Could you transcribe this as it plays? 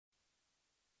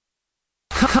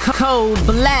Cold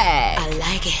black. I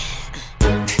like it.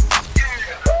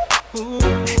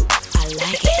 I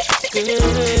like it.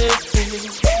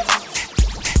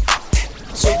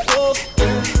 So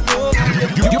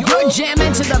You're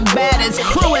jamming to the baddest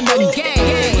crew in the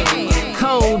game.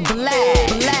 Cold black.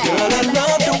 Girl, I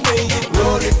love the way you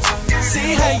roll it.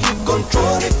 See how you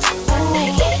control it.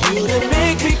 Ooh, you done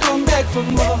make me come back for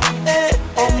more. Eh,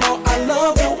 oh more. I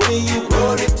love the way you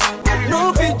roll it. I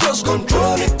love it, just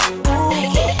control it. Ooh,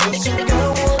 'cause you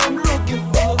got what I'm looking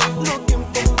for.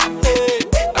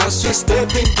 Eh. As we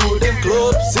step into the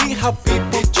club, see how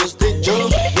people just they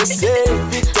jump. They say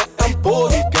Victor and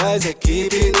Paul, you guys are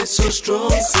keeping it so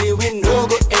strong. See we no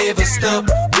go ever stop.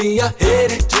 We are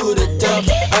heading to the top.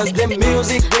 As the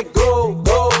music they go.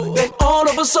 Then all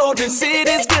of a sudden, see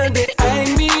this girl they eye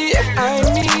me,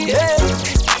 yeah.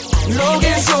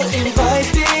 Looking so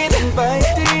inviting.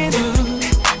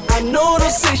 I know they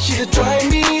say she try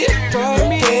me.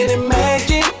 Can't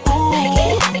imagine,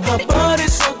 ooh, her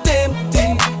body's so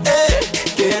tempting, eh.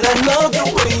 Girl, I love the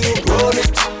way you roll it.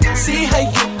 See how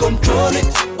you control it,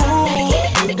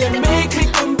 ooh. You can make me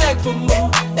come back for more,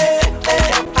 eh.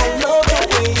 I love the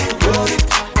way you roll it.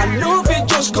 I love it,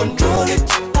 just control it,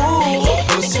 ooh.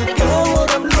 'Cause you got what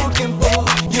I'm looking for.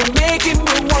 You're making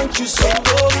me want you so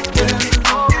good, girl.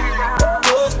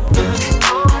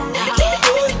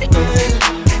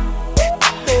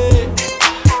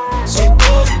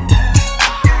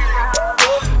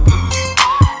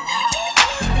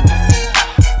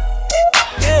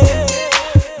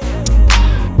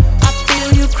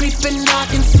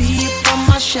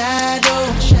 Shadow.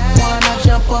 Wanna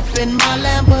jump up in my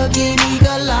Lamborghini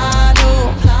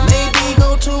Gallardo. Maybe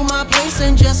go to my place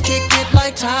and just kick it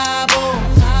like Tybo.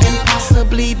 And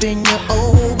possibly bend you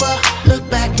over. Look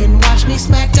back and watch me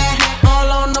smack that all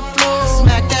on the floor.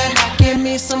 Smack that, give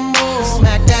me some more.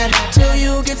 Smack that till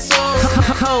you get so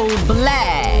Cold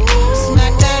black.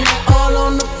 Smack that all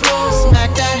on the floor.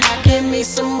 Smack that, give me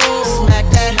some more. Smack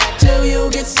that till you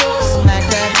get so. Smack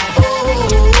that.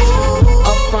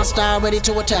 Front style ready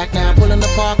to attack now. Pull in the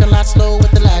parking lot slow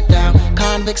with the lag down.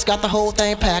 Convicts got the whole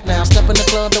thing packed now. Step in the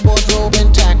club, the wardrobe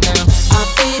intact now. I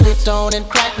feel it on and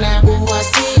crack now. Ooh, I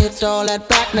see it all at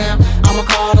back now. I'ma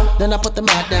call her, then I put the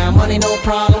mat down. Money no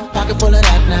problem, pocket full of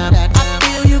that now. I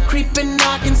feel you creeping,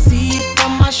 I can see it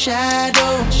from my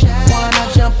shadow. Wanna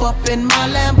jump up in my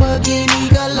Lamborghini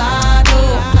Gallardo.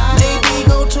 Maybe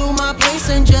go to my place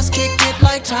and just kick it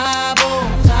like Tybo.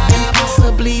 And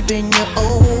possibly bend you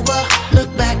over. Look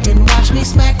back and watch me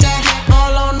smack that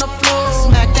all on the floor.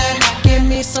 Smack that, give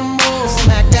me some more.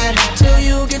 Smack that till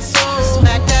you get so.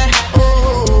 Smack that,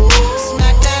 oh.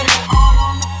 Smack that all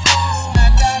on the floor.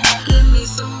 Smack that, give me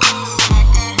some more. Smack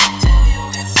that till you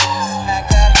get so. Smack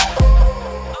that,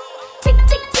 oh. Tick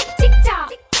tick tick tick tock.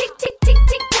 Tick tick tick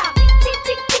tick tock. Tick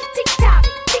tick tick tick tock.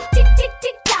 Tick tick tick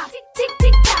tick tock. Tick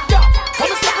tick tock. Come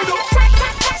on, step it up. Tack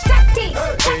tack tack tack tick.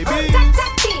 Baby. Tack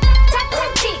tack tick. Tack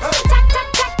tack tick. Tack tack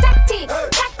tack tack tick.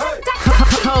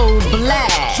 Cold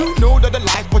black. You know that I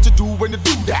like what you do when you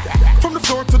do that. From the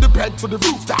floor to the bed to the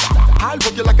rooftop. I'll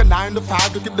work you like a 9 to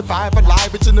 5 to get the vibe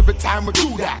alive each and every time we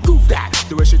do that. Move that.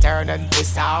 The way she turn and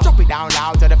piss out. Drop it down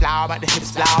loud to the floor, make the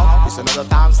hips loud. It's another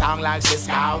time song like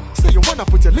Cisco. Say you wanna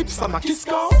put your lips on my kiss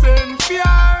go. Send fear.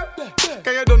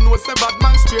 Cause you don't know say bad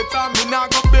man straight on me now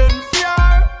go bend fear.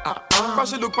 Cause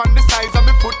she look on the size and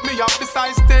me foot me up the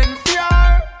size 10 fear.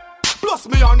 Plus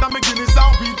me under me Guinness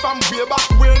and weed from way back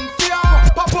when fear.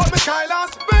 Pop out me Kyle and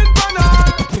spin banner.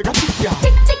 Take a tick, yeah.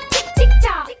 Tick tick tick tick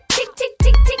tock. Tick tick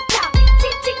tick tick tock.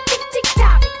 Tick tick tick tick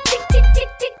tock. Tick tick tick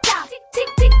tick tock. Tick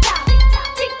tick tock.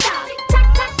 Tick tock. Tack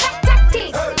tack tack tack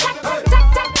tick. Tack tack tack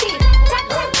tack tick. Tack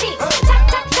tack tick. Tack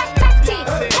tack tack tack tick.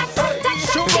 Tack tack tack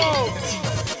tack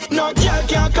tick. No girl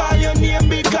can call your name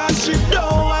because she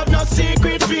don't have no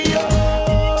secret for you.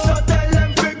 So tell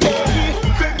them forget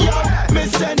you. Me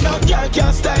say no girl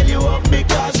can style you up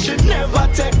because she never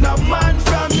take no man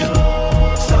from you.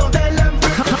 So tell them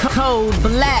Cold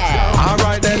black.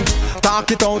 Alright then, talk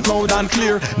it out loud and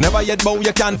clear. Never yet bow,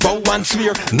 you can vow and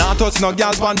swear. Not touch no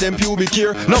gals on them pubic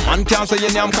hair. No man can say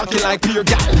your name cocky like peer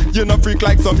gal. You no freak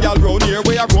like some gal round here.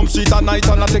 Where I roam street at night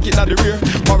and I take it at the rear.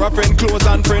 For a friend close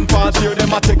and friend pass here.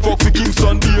 Them a take fuck for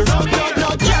Kingston beer. so no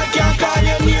girl can call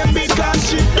your name because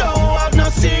she don't have no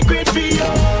secret for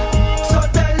you. So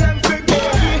tell them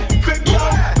forget you.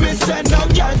 Me say no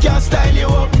girl can style you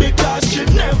up because she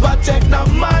never take no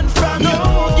man from you.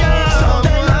 So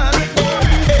tell them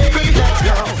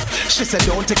said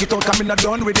don't take it out, come in not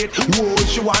done with it. Whoa,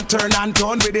 she want turn and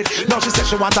done with it. Now she said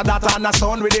she want a daughter and a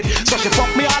son with it. So she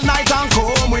fuck me all night and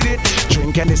come with it.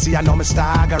 Drink Hennessy, I know me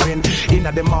staggering. In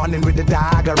the morning with the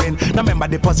daggering. Now remember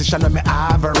the position of me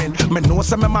havering. Me know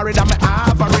some me married and me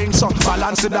havering. So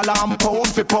balance the alarm pound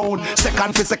for pound.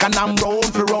 Second for second and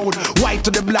round for round. White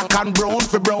to the black and brown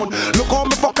for brown. Look how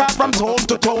me fuck her from town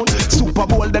to town. Super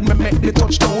Bowl then me make the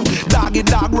touchdown. Doggy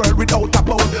dog world without a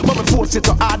bone. But me force it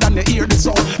to hard and you hear the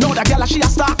sound. Now the girl she a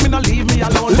stalk me, no leave me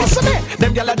alone. Listen me,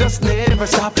 them gyal just never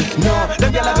stop. No,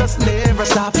 them gyal just never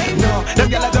stop. No, them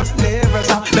gyal just never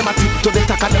stop. Them a tip to the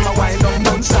tack and them a wind up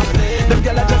don't stop. Them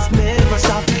gyal just never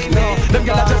stop. No, them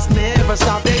gyal just never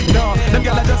stop. No, them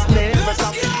gyal just never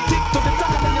stop. Tip to the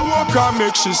tack and then you walk and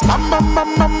make she stop.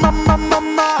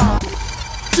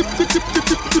 Tip, tip, tip, tip,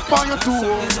 tip, tip on your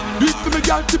toe. Beat for me,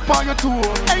 girl, tip on your toe.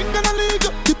 Ain't gonna leave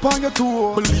you, tip on your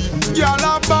toe. Believe me, girl,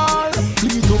 a ball.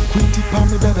 Fling it up, quick tip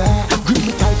on me, baby. Grip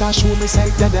me tight and show me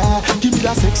side, dada. Give me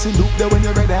that sexy look there when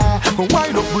you're ready.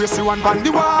 Wind up, brace you one on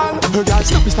the wall. Girl,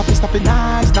 stop it, stop it, stop it,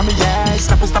 nice. Now me, yeah.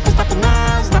 Stop it, stop it, stop it,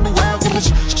 nice. Now me, yeah.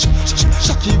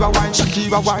 Shakira wine,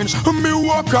 Shakira wine. Me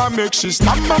walk and make she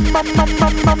stop, mama.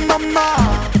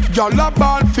 Girl, a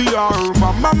ball for her,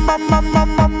 mama.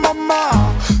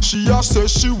 She a say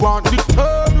she want the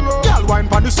third round. Girl, wine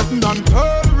pon the sitting and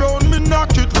third round. Me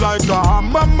knock it like a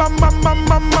hammer, mama.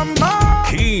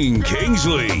 King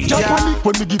Kingsley. Jump on it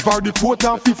when me give her the fourth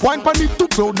and fifth. Wine pon it to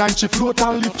cloud nine, she float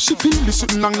and lift. She feel the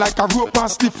sitting long like a rope and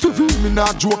stiff. Me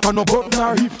not joke on no button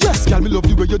or hip. Yes, girl, me love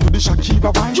the way you do the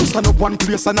Shakira wine. Just stand up one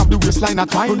place and have the waistline at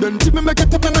time. And then tip me make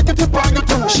it up on your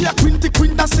toe. She a quinty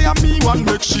say a me one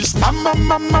make she stand,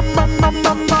 mama.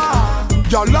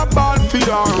 Girl a ball for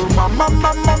her, mama.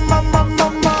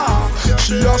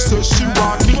 She a say she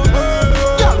want it.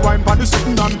 Girl wine pon the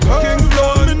sitting and King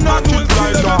Lord, me knock it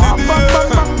like a mama.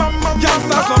 Can't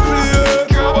start some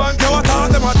play. You attack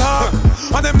them attack.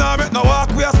 And them nah make no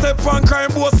walk. We a step from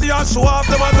crime bossy and show off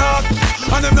them attack.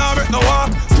 And them nah make no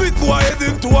walk. Split boy head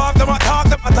into half them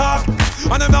attack.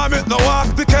 And them nah make no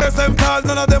walk. Because them tall,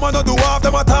 none of them a no do half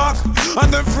them attack.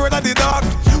 And them afraid of the dark.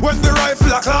 When the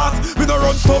rifle a clout, me no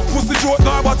run stop pussy joke,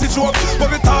 nah body joke. But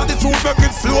me talk the truth, make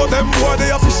it flow. Them boy they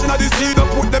a fishing at the sea, don't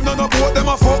put them on a boat. Them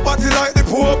a fuck body like the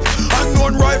Pope. And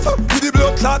one rifle with the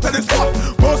blood clot and the stop.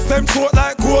 Bust them throat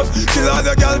like goat. Kill all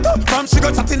the girl from she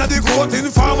got chat in the coat. In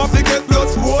farm of the get blood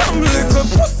sport. Some little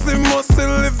pussy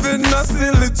muscle living a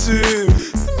silly gym.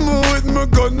 Smooth my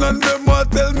gun and them a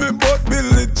tell me about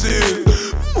Billy Jean.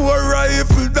 More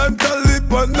rifle than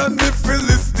Taliban and the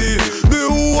Philistine. The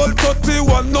whole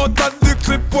 31 not at the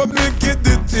clip when me get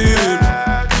the team.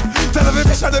 Tell every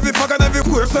fish and every fuck and every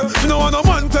person. No one no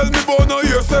man tell me about no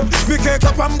yourself. Me can't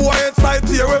clap and boy inside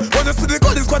here. When you see the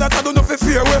gun is squad that I don't know if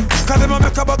fear. Cause them a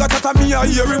make a bag of chat me a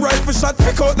hear it. Rifle shot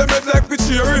pick out them head like me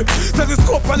cheery.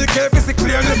 Telescope and you can't see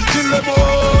clearly. Kill them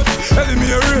out,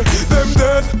 eliminate them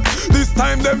dead. This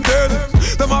time them dead.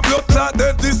 Them a blood clot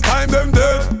dead. This time them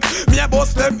dead. Me a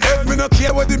bust them head. Me no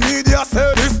care what the media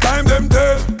said. This time them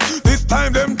dead. This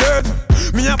time them dead.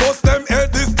 Me a bust them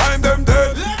head. This time them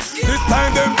dead. This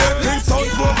time them dead. Things sound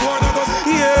so good.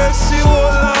 Yeah, she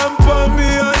hold on for me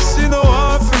and she know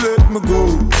how to let me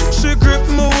go. She grip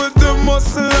me with the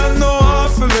muscle and know how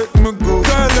to let me go.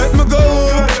 Can't let me go,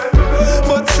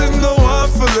 but she know how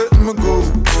to let me go.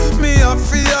 Me a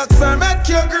fiat and make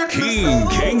you grip me. King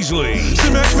Kingsley. She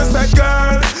make me say,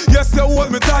 girl, yes you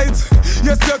hold me tight.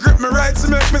 Yes you grip me right. She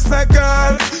make me say,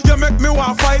 girl, you make me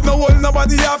want fight. No hold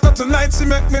nobody after tonight. She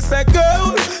make me say,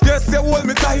 girl, yes you hold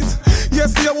me tight.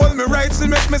 Yes you hold me right. She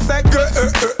make me say, girl,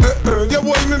 you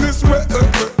hold me this way.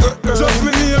 Just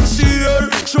me name she here.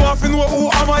 Show off in who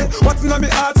am I? What's in my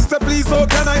heart? She say, please how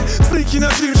can I sneak in a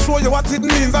dream? Show you what it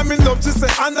means. I'm in love. She say,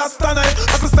 understand I.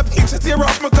 As I step in, she tear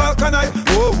off my call. Can I?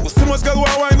 Whoa, so much girl who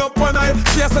wind up one eye.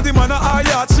 She has said the man a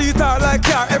higher. Cheat her like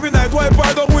car every night. Wipe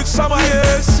her down with shaman.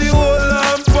 Yeah, she hold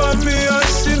on for me and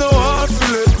she know how to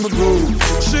let me go.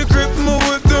 She grip me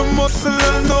with the muscle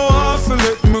and know how to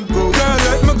let me go. Can't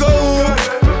let me go,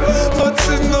 but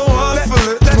she know how to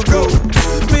let me go.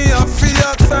 Me a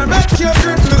fiat and make you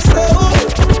grip me so.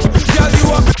 Girl,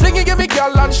 you a Fling it, give me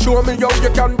girl and show me how you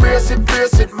can brace it,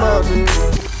 mommy.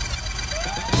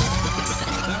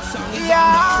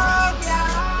 Yeah.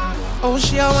 Oh,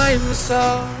 she a wine me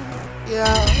so.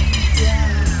 Yeah.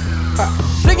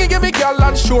 Fling it, give me girl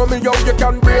and show me how you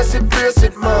can brace it,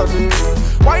 mommy.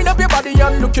 Wind up your body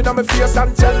and look in at my face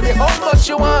and tell me how much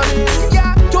you want me.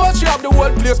 Yeah. Touch she have the whole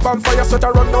place on fire, so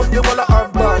to run down the whole of her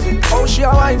body. Oh, she a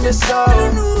wine me so.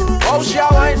 Oh, she a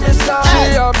wine me so.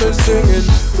 She a me singing.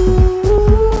 Ooh.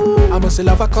 I must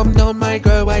love her come down, my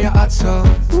girl, why you hot so?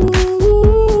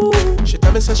 Ooh. She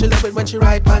tell me me so she love it when she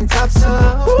ride on top. So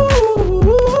ooh,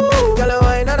 girl,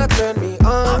 why not turn me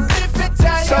on?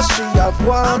 So she have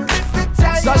one.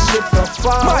 So she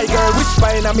perform. My girl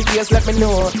whispering at me ears, let me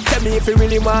know. Tell me if you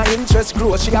really want interest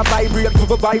grow. She a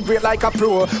vibrate like a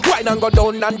pro. Wine and go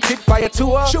down and tip by a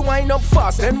tour. She wind up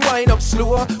fast and wind up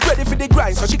slow. Ready for the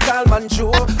grind, so she calm and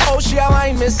Joe. Oh, she a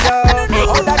wine me so.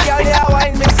 Oh, that girl they a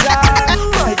wine me so.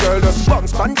 My girl just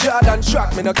bounce pan Jordan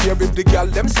track. Me no care if the girl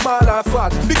them small or fat.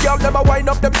 The girl them a wind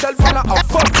up themselves and a have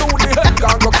fun. Do the head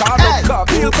can go car up cock.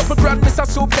 Feel couple brand Mr.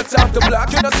 Soup gets off the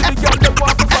block. You know see the girl them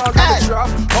walk to fall on the trap.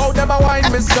 How them a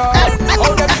wine me so.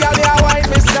 Oh, them girl they a wine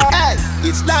me so.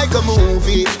 It's like a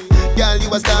movie. Girl, you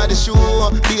a star the show.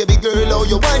 Baby girl, oh,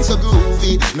 you wine so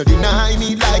groovy. No deny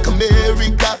me like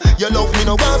America. You love me,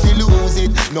 no want to lose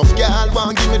it. Enough girl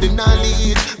want give me the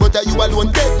knowledge, but you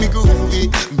alone get me groovy.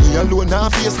 Me alone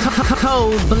half face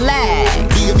Cold black.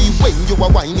 Baby, when you a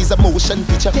wine is a motion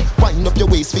picture. Wind up your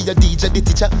waist for your DJ, the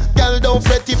teacher. Girl, don't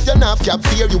fret if you're not cap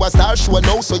fear. You a star show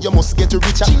now, so you must get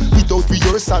richer. Without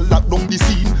rehearsal, lock down the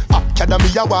scene.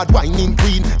 Academy Award whining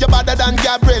queen. You're better than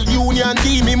Gabrielle Union,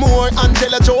 Demi Moore,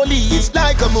 Angela Jolie. It's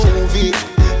like a movie.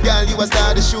 Girl, you a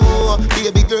star the show.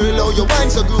 Baby girl, oh, your wine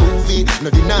so groovy. No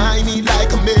deny me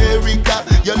like America.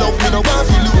 You love me, no want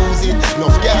to lose it.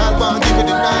 Enough girl want give me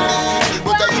the knowledge,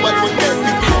 but you alone get me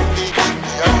groovy.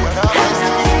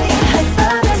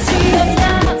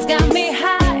 It's got me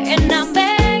high, and I'm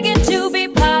begging to be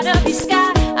part of your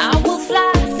sky. I will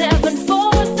fly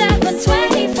 747,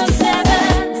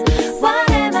 24/7. What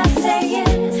am I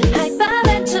saying?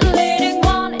 Hyperventilating,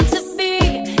 wanting to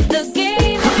be the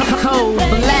game. Cold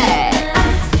black.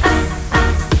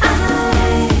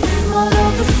 I'm all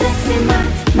over sexy, my.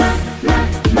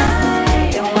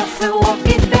 What's it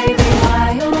walking, baby?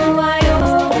 Why, oh, why,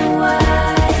 oh,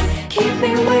 why? Keep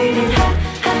me waiting,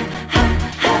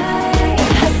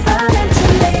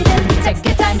 hyperventilating. Take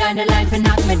your time down the line for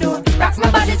knock me door. Rock my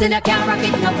body till I can't rock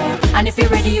it no more. And if you're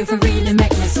ready, you can really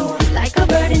make me soar. Like a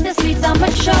bird in the sweet summer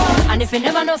shore. And if you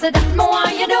never know, say that more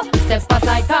you do. Step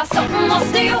aside, cause something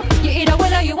must to you. You either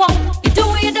will or you won't. You do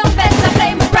or you don't. Better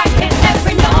play me right in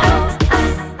every note.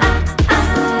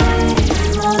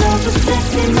 I'm all over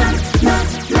sexy, my.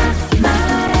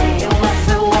 What's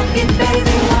it walking,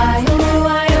 baby? Why, oh,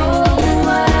 why, oh,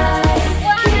 why?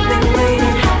 Keep me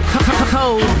waiting,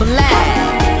 Cold black.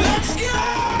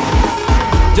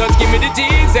 Just give me the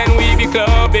G's and we be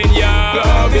clubbing, yo.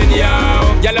 Clubbing, yo.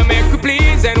 Y'all make me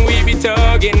please and we be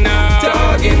tugging now.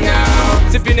 Tugging now.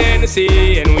 Sipping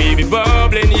Hennessy and we be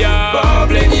bubbling, yo.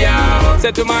 Bubbling, yo.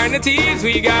 Set to mind the teas,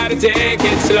 we gotta take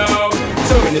it slow.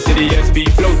 So in the city, yes, be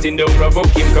floating, don't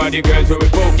provoke him. Cause the girls where we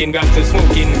poking, got to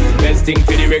smoking. Best thing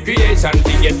for the recreation,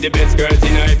 to get the best girls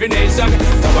in every nation.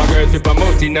 Some of girls we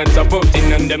promoting and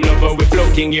supporting, and them lover we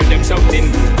floating, give them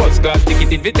something. First class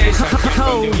ticket invitation.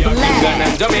 From New York, England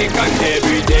and Jamaica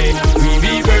every day. We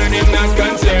be burning, not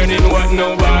concerning what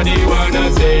nobody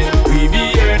wanna say. We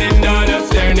be earning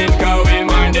dollars, learning, cause we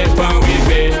mind it, and we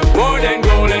pay. More than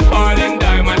gold and oil and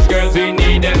diamonds, girls, we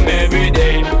need them every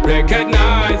day.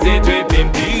 Recognize it with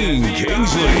Kingsley.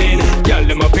 Y'all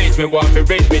them a page me want to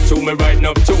raise me to me writing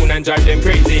up tune and drive them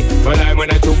crazy. But I'm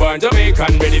when I two born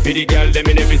Jamaican, ready for the girl them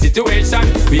in every situation.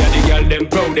 We are the girl them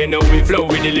proud, they know we flow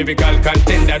with the lyrical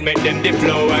content that make them the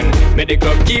flow. And make the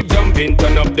club keep jumping,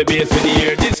 turn up the bass when you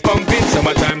hear this pumping.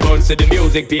 Summertime bounce to the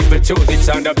music, people choose it.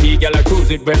 Sound up P, girl I cruise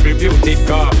it, well reputed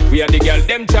car. We are the girl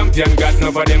them champion, got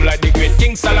enough of them like the great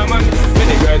King Solomon. When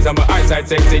the girls on my eyesight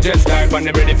sexy dress type, and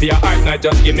they ready for your art night,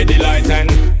 just give me the light and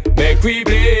make we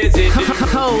blaze it.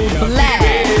 Cold black.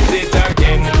 Blaze it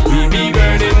again. We be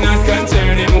burning, not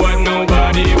concerning what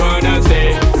nobody wanna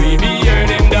say. We be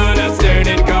earning dollars,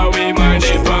 turning, cause we mind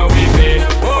it, and we pay.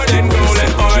 More than gold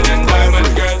and oil and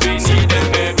diamonds, girls, we need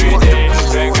them every day.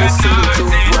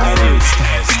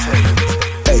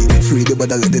 Free the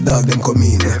body, let the dog them come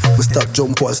in. We stop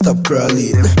jump or stop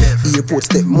crawling. Airport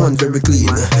step man very clean.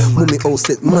 Mummy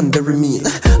house set man very mean.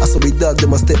 I saw we dog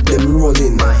them a step them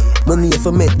rolling. Money if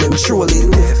I met them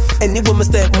strolling. Anywhere me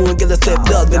step moon, get a step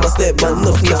dog. Them a step man,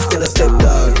 nothing else get a step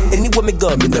dog. Anywhere me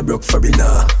go, me na broke for it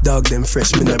now. Dog them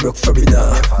fresh, me na broke for it now.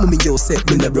 Mummy house set,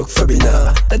 me na broke for it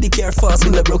now. Daddy care fast,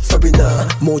 me na broke for it now.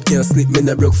 Mouth can't sleep, me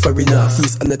na broke for it now.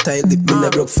 Feast on the tight lip, me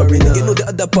na broke for it now. You know the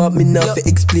other part, me now fi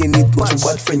explain it. Watch your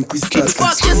bad friend Chris.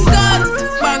 Fuck your skull,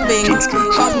 bang bing.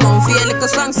 Come on, feel like a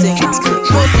song sing.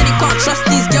 Go city, can't trust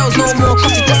these girls no more.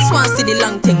 Cause you just want to see the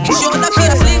long thing. Show the fear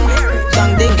fling,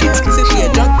 bang ding. If you play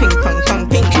a drunk ping, pang pang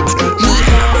ping. Me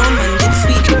and a brown man get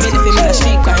sweet. Me if you in a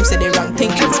street crime, say the wrong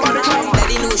thing.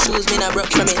 Daddy new shoes, me na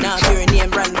broke from it now. Pure name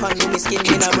brand pan, me skin,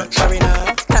 me na broke for it now.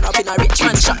 Turn up in a rich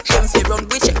man shop, them fi run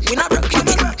with check, we na broke from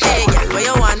it. Hey girl, where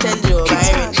you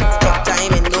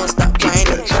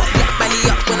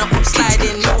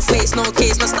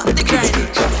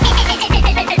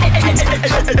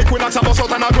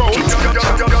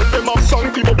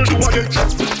You're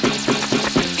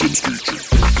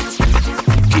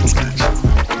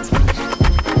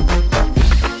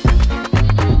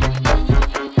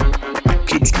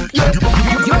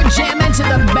jamming to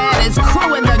the baddest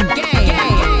crew in the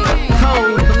game.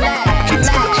 Cold black,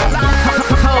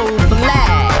 cold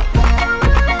black.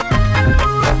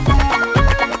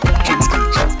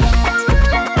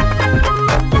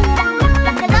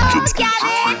 Hello,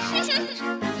 Gavin.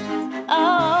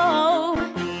 Oh,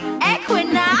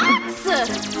 Equinox.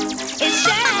 It's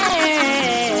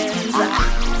James.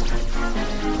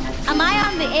 Am I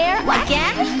on the air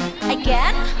again?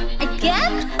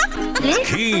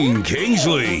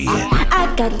 Kingsley.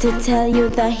 I got to tell you,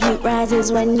 the heat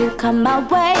rises when you come my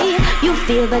way. You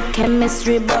feel the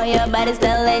chemistry, boy, your body's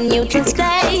telling you to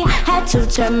stay. Had to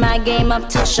turn my game up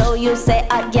to show you, say,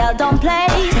 girl, don't play.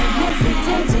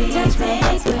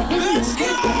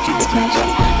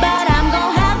 But I'm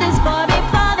gonna have this boy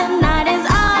before the night is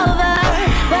over.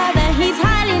 Whether he's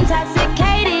highly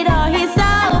intoxicated or he's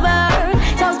sober.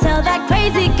 So tell that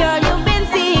crazy girl you've been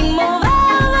seeing move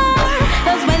over.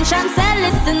 Cause when Chancel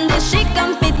listen to she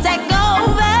come fit take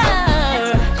over.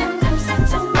 Come closer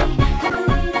to me, come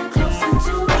a little closer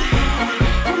to me.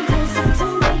 Come closer to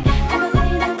me, come a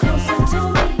little closer to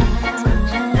me.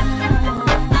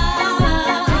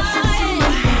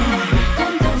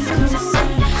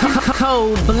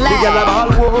 Cold The black. girl a ball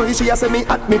boy, she a say me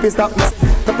at me fi stop me.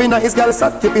 Tapping nice girl,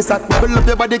 sat tippy sat. Bubble up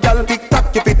your body, girl, tick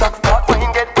tock, tippy tock.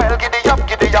 Wine get well, giddy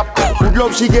up. Good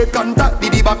love, she get contact,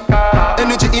 diddy back.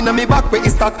 Energy inna me back, where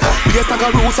is that? Yes, like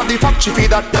a rose of the fact, she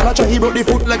feed that. Girl a try, he broke the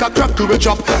foot like a crack to a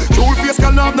chop. Cool face,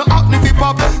 girl, now have no acne fi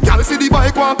pop. Girl see the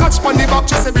bike, one catch pon the back.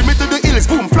 She say, bring me to the hills,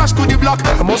 boom, flash to the block.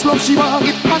 I must love she want,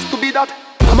 it has to be that.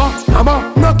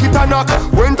 Mama, knock it a knock.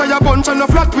 Went to your bunch and a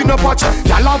flat with no patch.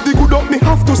 Y'all have the good up, me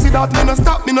have to see that. Me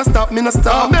no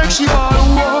stop. Make she ball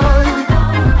wine.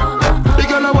 The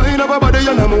girl a wine up her body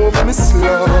and a move me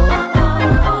slow.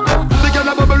 The girl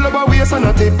a bubble up her waist and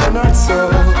a tip and a toe.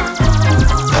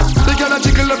 The girl a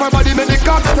jiggle up her body, make the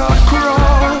cock start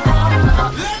crawl.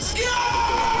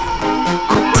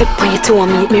 Tip on your toe,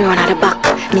 meet me run at the back.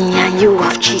 Me and you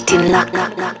have cheating luck.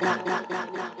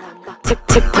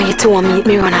 Tip on your toe, meet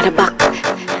me run at the back.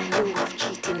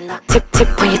 Tip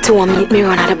on your toe, meet me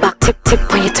run at the back. Tip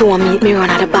on your toe, meet me run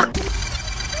at the back.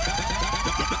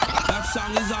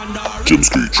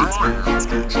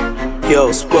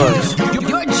 Yo, Spurs.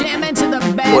 You're jamming to the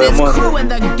baddest crew in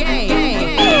the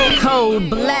game. Cold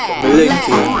black.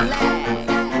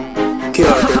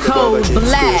 Cold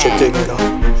black.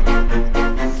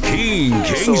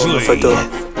 Kingsley.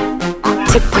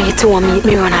 Tip on your toe, meet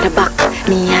me run at the back.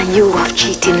 Me and you have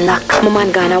cheating luck. My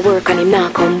man gonna work and him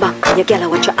not come back. Your girl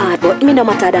watch your hard, but me no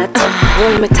matter that.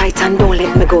 Hold me tight and don't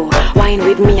let me go. Wine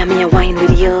with me and me a wine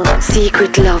with you.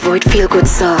 Secret love, oh it feel good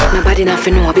so. Nobody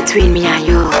nothing know between me and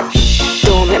you.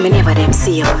 Don't make me never them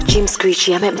see you. Jim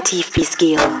screechy, I make my teeth be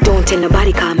skill. Don't tell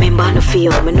nobody cause member no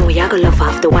feel. Me know you gonna love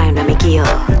half the wine when me give.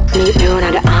 Meet me run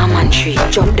at the almond tree.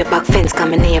 Jump the back fence cause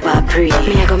me neighbor pre.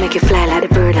 Me I gonna make you fly like the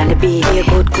bird and the bee. Be a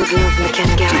good love me can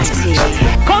guarantee.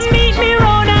 Come meet me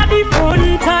round at the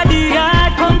front of the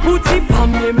yard. Come put it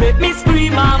on me, make me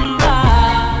scream and bad.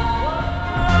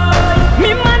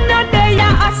 Me man not there,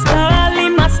 a style,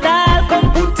 him a style.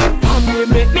 Come put it on me,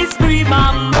 make me scream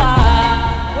and bad.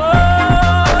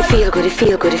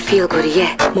 It feel good,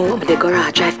 yeah. Move me the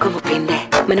garage, drive, come up in there.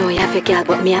 Me know you have your girl,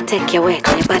 but me I take you away.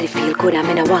 Cause your body feel good, I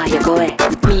mean I want you go away.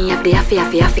 Me have the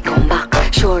happy come back.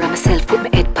 Sure of myself, put my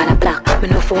head pan a block. Me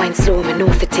know for wine slow, me know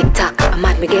for tick-tock. I'm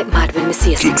mad, me get mad when me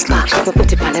see a six-pack. If I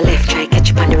put it on the left, try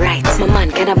catch it on the right. My man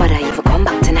can't bother if I come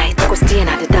back tonight. Go stay in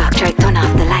the dark, try turn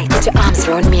off the light. Put your arms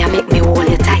around me and make me hold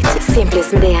you tight.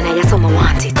 Simplest me there and I some I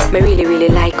want it. Me really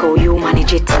like how you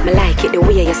manage it. Me like it the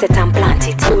way you set and plant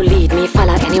it. You lead me,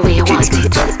 follow any way you want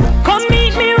it. Come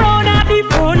meet me round at the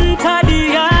front of the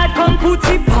yard. Come put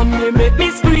it on me, make me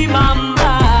scream and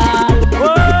bad.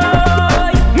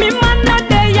 Boy, me man not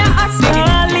there, a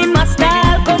style, him a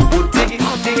style. Come put it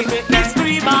on me, make me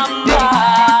scream and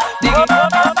bad.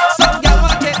 Some girl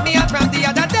want take me out from the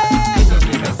other day.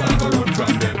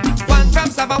 One from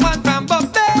Saba, one from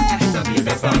Bombay.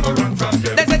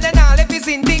 They say they not let me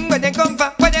sing thing when they come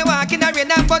for. When they walk in a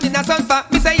rain and fun in a sun for.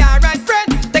 Me say alright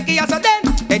friend, take it so then.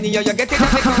 Anyhow you get it,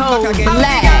 let me come back again.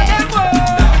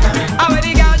 How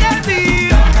the girl them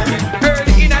feel?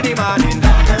 Early in the morning,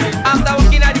 after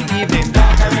work in the evening.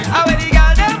 How the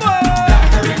girl them work?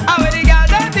 How the girl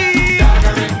them feel?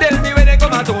 Tell me when they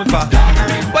come a tone for.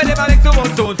 When they make too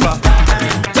much tone for.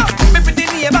 Just me pretty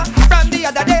neighbor from the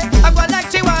other day. I go like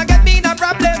she want get me in a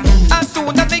problem. As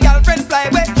soon as my girlfriend fly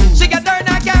away, she get her in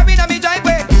a car in a me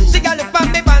driveway. She got look from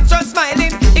me pants just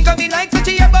smiling. like so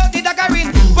she about it like a ring.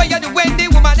 What you do when the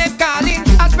woman is calling?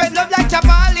 I spread love like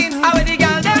chapalin. How the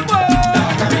girl them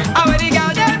walk? How the girl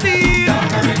them feel?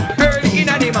 Early in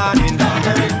the morning,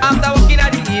 after working at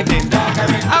the evening.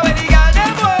 How the girl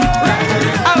them walk?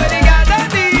 How the girl them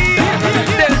feel?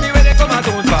 Tell me when they come out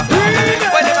toes for.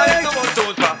 When they come out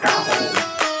toes for.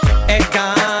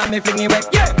 Edgar, me fling it wet,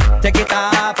 yeah. Take it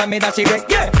off and me dash it wet,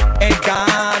 yeah.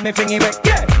 Edgar, me fling it wet,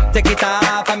 yeah. Take it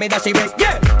off and me dash it wet,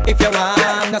 yeah. If you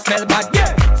want, no smell bad,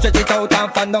 yeah. Stretch it out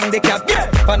and fan down the cap, yeah.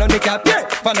 Fan on the cap, yeah.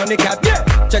 Fan on the cap, yeah.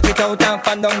 Stretch it out and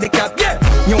fan down the cap, yeah.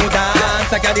 New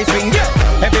dance, I got the swing,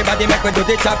 yeah. Everybody make me do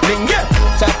the chopping, yeah.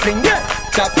 Chopping, yeah.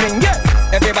 Chopping, yeah.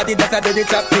 Everybody does do the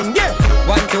chopping, yeah.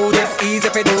 1, 2, this easy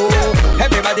if you do.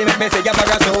 Everybody make me say yeah,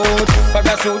 parachute,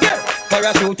 parachute, yeah.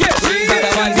 Parachute, yeah. She's a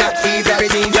one, yeah. She's a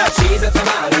redeem, yeah. She's a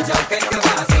Somali, jumping the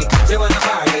bossy. She wanna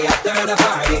party after the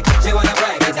party. She wanna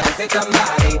break it, dance with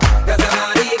somebody. Cause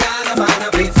somebody got a mind to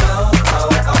beat so.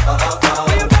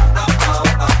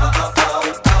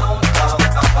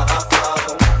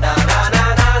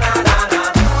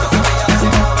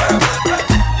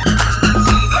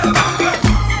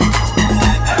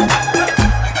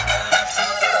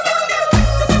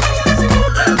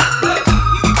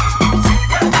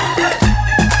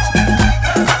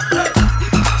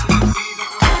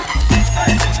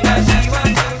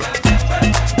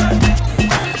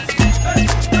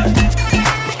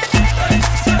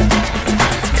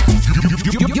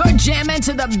 Jamming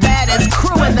to the baddest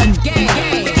crew in the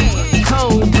game.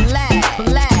 Cold Black,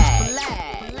 Black.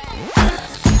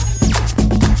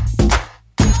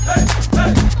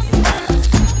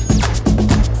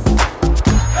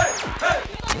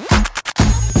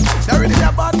 They're really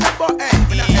a bad number, eh?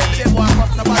 We not help them walk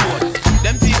off no bad one.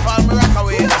 Them teeth all me rock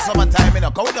away in the summertime in a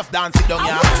cold of dance it down,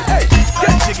 yeah. Hey,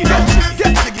 get jiggy, get jiggy,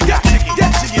 get jiggy, get jiggy, get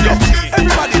jiggy.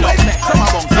 Everybody love me. Some a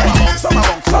bong, some a bong, some a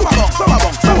bong, some a bong, some a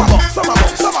bong, some a bong, some a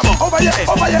bong, some a bong. Over your head,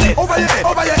 over your head, over your head,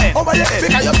 over your head, over your head.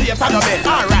 Because you see a fan of it.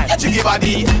 Alright, jiggy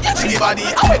body, jiggy body.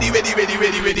 Ready, ready, ready,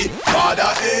 ready, ready.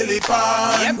 Father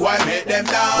elephant, why make them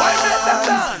dance? Why make them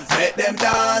dance? Make them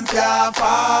dance, yeah.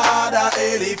 Father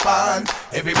elephant.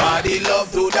 Everybody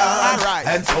love to dance, alright,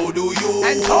 and so do you,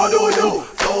 and so do you.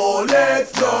 So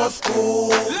let's just go.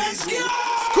 Let's go.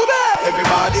 Scooby.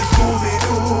 Everybody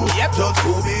Scooby-Doo. Yep. Just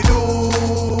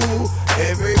Scooby-Doo.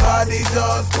 Everybody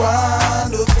just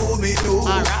want to Scooby-Doo.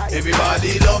 Right.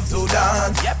 Everybody love to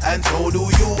dance, yep, and so do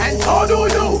you, and so do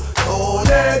you. So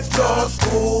let's just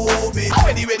Scooby.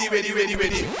 Ready, ready, ready, ready,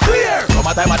 ready. Clear.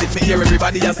 Summertime I did me hear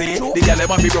everybody a say. The girl them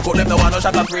want me broke out, them no want no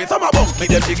shot and spray. Some a bump, make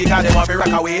them jiggy 'cause they want me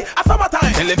rock away. A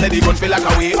summertime, tell them that they gun feel like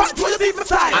away. What do you think the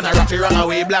style? And I rock it run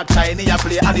away, black shiny a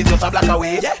play, and it just a black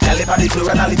away. Yeah. Girl them on the floor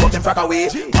and I lift up them frack away.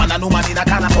 Man and woman in a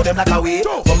can and so them black away.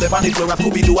 From them on the floor a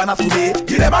Scooby-Doo and a Scooby.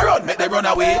 Give them a run, make them run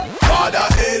away. Father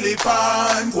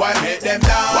elephant, why make them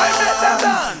dance? Why make them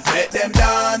dance? Make them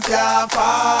dance, yeah.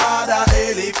 Father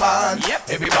elephant. Yep.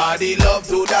 Everybody love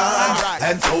to dance, right,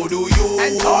 and so do you,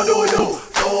 and so do you.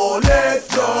 So let's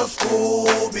just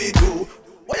Scooby-Doo.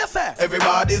 What you say?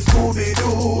 Everybody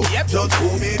Scooby-Doo. Yep. Just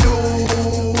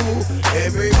Scooby-Doo.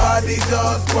 Everybody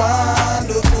just want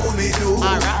to Scooby-Doo.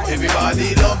 Right.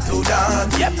 Everybody love to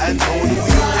dance, yep, and so do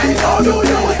you, and so do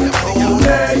you. So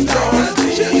let's just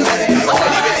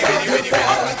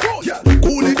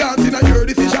Coolie dancing and your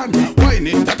decision.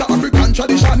 Whining, that's an African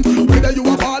tradition. Whether you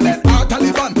a ballin' or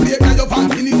Taliban, play by your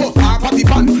van, in the bus or party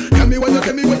fan. Tell me where you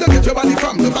get your body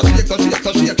from. Just a shake, so shake,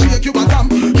 so shake, shake your bottom.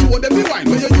 Show them the wine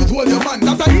when you use all your man.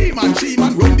 That's a he-man,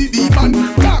 she-man, run the D-man.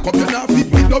 Back up your nasty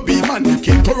with no B-man.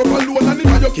 Keep her up alone and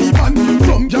in your key man.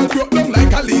 Some girl broke down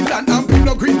like a leland and bring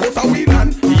no green bus a wheel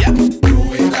land. Yep.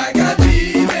 Do it like a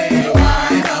G-man.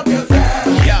 Wind up yourself.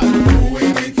 Yeah.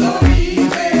 Doing it so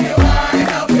easy. Wind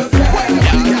up yourself.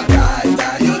 Guys,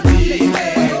 are you team?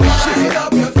 Wind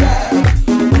up yourself.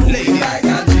 Ladies, like a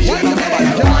G-man.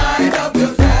 Wind up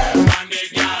yourself. And the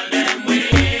girl them way,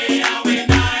 and we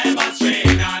never stray.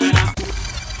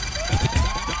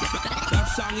 That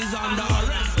song is on the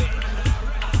arrest.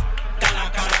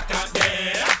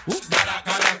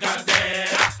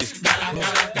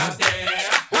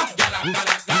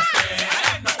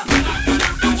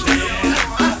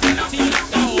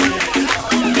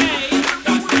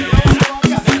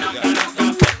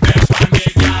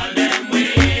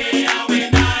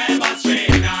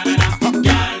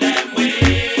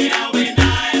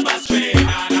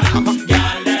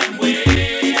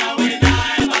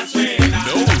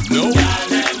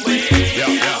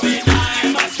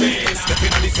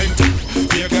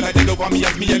 Me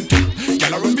as me enter,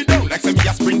 gyal run me down like say me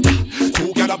a sprinter.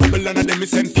 Two gyal a bubble and then me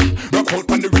send for. Rock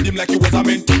out on the rhythm like it was a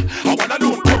mentor. I wanna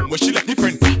don't come where she left the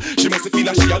friend for. She must feel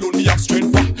like she alone me have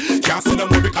strength for. Can't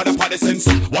the sense.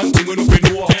 One thing we know we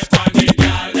know. Step on the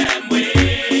girl them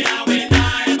way, and we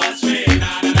never stray.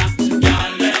 Na na na.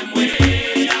 Girl them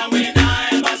way, and we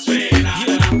never stray. Na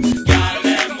na na. Girl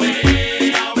them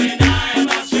way, and we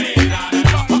never stray. Na na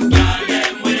na. Girl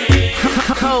them way.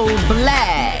 Cold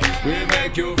black. We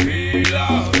make you feel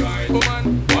alright,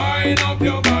 woman. Wind up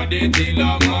your body till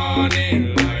the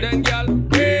morning light. Then, girl,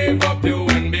 wave up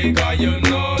your hand because you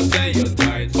know say you're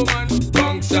tight, woman.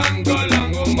 Bounce and go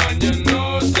long, woman. You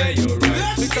know say you're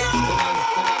right.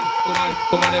 Because,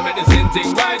 woman, they make the same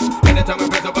thing right. Anytime we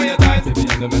press up on your thighs, baby,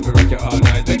 I'm the man to rock you all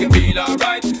night. Make you feel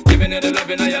alright. Giving you the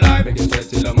loving of your life. Make you sweat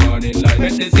till the morning light.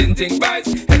 Make the same thing right.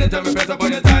 Anytime we press up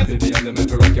on your thighs, baby, I'm the man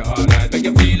to rock you all night. Make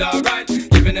you feel alright.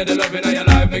 Giving you the loving of your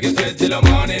life. Make you sweat till the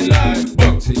morning light.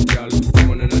 Bounce it, girl.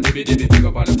 Someone in a dibby, pick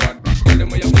up on the front. Tell them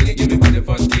what you're feeling, give me for the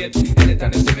first date.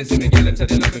 Anytime they see me, girl, them say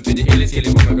they love me for the illest, kill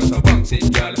it, woman, cause I bounce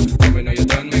it, girl. Come when know you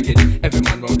done make it. Every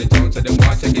man round the town, so them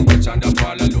want take it. Touch on the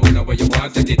ball alone, now where you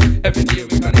want take it. Every day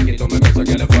we connect it, oh my God, so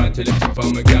girl, I fall till it. But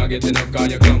me can't get enough,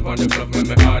 cause you clump on the bluff, make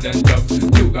me hard and tough.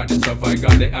 You got the stuff, I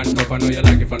got the handcuff. I know you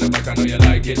like it from the back, I know you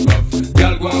like it rough.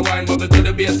 Girl, go and wine, bubble to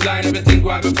the baseline. Everything go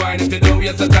and be fine if you don't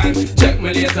waste the time. Check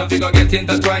me later, if you gon' get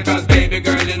intertwined. Cause baby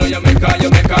girl, you know you make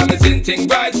all me sing thing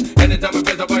right. Anytime I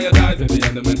press up on your thighs, baby,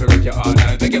 I'm the man to rock you all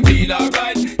night. Make you feel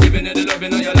alright. Giving you the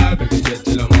loving of your life. Make you sweat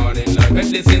till the morning light. Make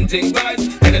this sing thing right.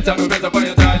 Anytime I press up on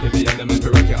your thighs, baby, I'm the man to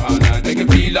rock you all night. Make you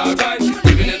feel alright.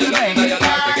 Giving you the loving of your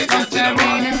life. Make you sweat till the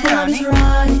morning light.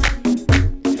 Right.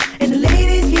 And the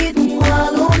ladies getting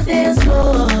wild on the dance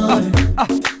floor.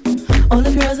 All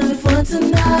the girls having fun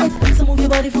tonight. So move your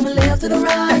body from the left to the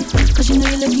right. Cause you know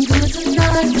you're looking good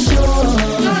tonight for sure.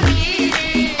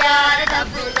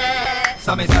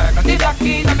 So me circle the black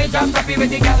key, and me jump happy with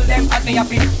the girl them at me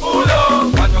happy.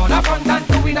 Ulo, one round a front and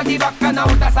two in a the back and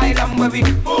out the asylum where we.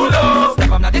 Ulo,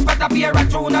 step up now this spot up here a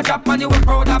tune a drop and you will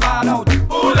throw the ball out.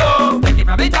 Ulo, take it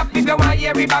from the top if you want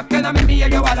hear it back and I make me hear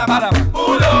you all about.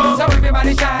 Ulo, so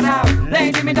everybody shout out,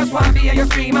 lady me just want to hear you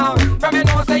scream out. From your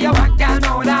nose say you walk down,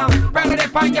 no down. Bring it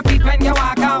up on your feet when you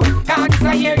walk out. Can't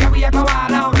just hear you we go all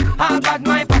out. All bad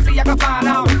my pussy you can fall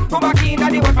out. Go back in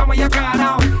the one from where you crawl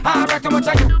out. Alright too much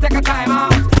of you take a time out.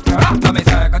 After me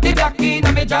circle the black key,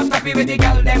 and me just happy with the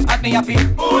girl them at me happy.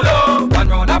 Ulo, one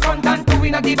round a front and two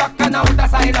in a the back and out the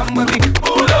asylum with me.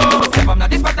 Ulo, step up now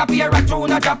this spot up here a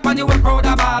tune a drop and you will throw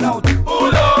the ball out.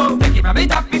 Ulo, take it from the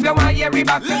top if you want hear it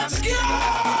back. Let's go.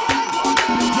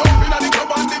 Jump in at the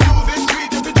club and the music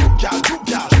sweet. If you juke ya, juke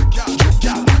ya, juke ya, juke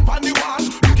ya. On the wall,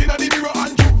 looking at the mirror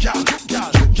and juke ya, juke ya,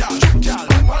 juke ya, juke ya.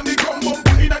 On the drum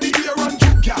bumper in at the ear and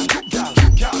juke ya, juke ya,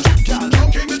 juke ya, juke ya.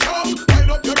 Jump in the tongue,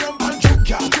 wind up your rump and juke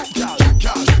ya, juke ya, juke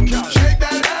ya, juke ya. Shake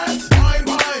that ass, wine,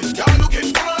 wine. Y'all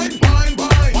looking fine, wine,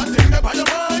 wine. One thing up on your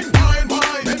mind, wine,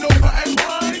 wine. Bend over and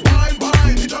wine, wine,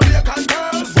 wine. The Jamaican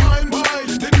girls, wine, wine.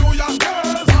 The New York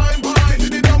girls, wine, wine.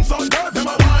 The dumb son girls, them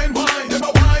a wine, wine. Them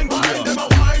a wine, wine. Them a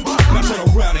wine, wine. Now turn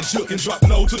around and juke and drop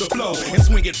low to the floor and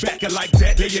swing it back and like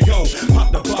that, there you go.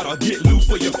 Pop the bottle, get loose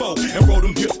for your foe and roll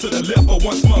them hips to the left for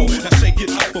once more. Now shake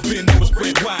it up, a bend over,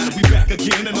 spread wide. We back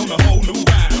again and on a whole new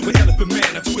ride. With Elephant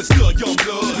Man, a twist of young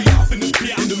blood. We off in this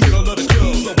beat in the middle of the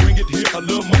club. So bring it here, a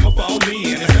little mama fall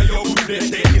in and tell your crew that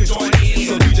they can join in.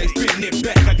 So DJ spin it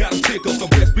back, I got them tickled, so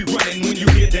best be running when you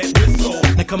hear that whistle.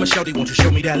 Now come and shorty, won't you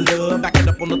show me that love? Back it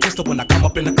up on the twister when I come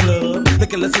up in the club.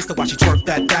 Look at the sister while she twerk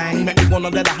that thing. Make me wanna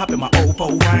let her hop in my old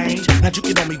four range. Now you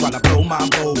get on me while I blow my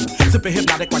bowl. Sippin'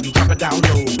 hypnotic while you drop it down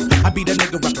low. I be that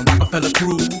nigga rapping Rockefeller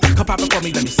crew. Come pop it for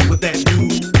me, let me see what that do.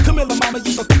 Camilla, mama,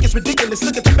 you so thick it's ridiculous.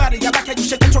 Look at your body, I like how you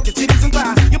shake and twerk your titties and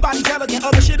thighs. Your body's elegant,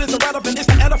 other shit is irrelevant. It's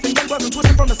the elephant, young buzzing,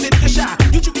 twisting from the city of shy.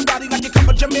 You juke your body like you come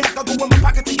from Jamaica. Go in my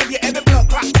pocket to give you every blood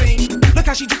clot thing. Look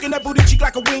how she juking that booty cheek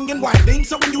like a wing and whiting.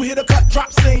 So when you hit a cut,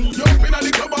 drop sing. Jump in at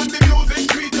the club and the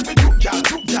music sweet. If you juke ya,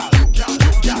 juke ya, juke ya,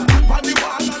 juke ya. On the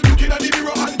wall, looking at the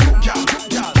mirror and juke ya,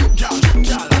 juke ya, juke ya, juke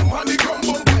ya. On the drum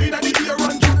bumper in at the ear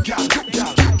and juke ya, juke ya,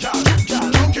 juke ya, juke ya.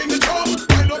 Jump in the drum,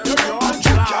 wind up your rump and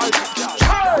juke ya, juke ya,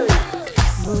 juke ya.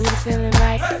 Mood is feeling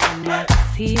right, and I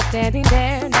see you standing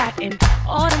there, not an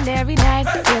ordinary night.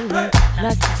 Feeling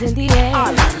lust is in the air.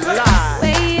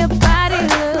 Way your body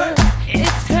looks,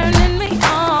 it's turning me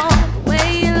on. The way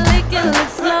you lick your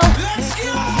lips slow.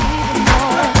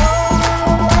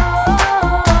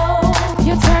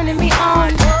 You're turning me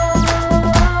on.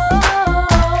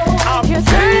 You're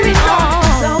turning me on.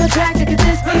 So attracted, could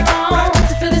this be wrong?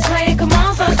 To feel this way, come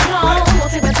on, so strong.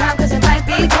 Won't take my time, cause it might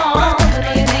be gone. Don't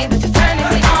know your name, but you're turning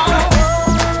me on.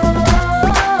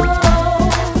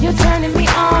 You're turning me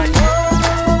on.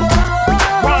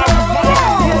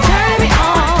 You're turning me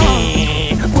on.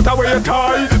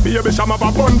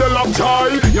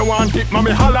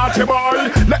 mommy holla at your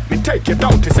boy. Let me take you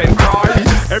down to St. Croix.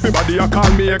 Everybody a call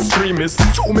me extremist.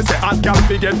 Show me say hot gal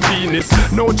fi get penis.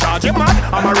 No charge, you mad,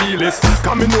 I'm a realist.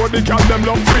 Come me know the gal them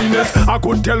love freeness. I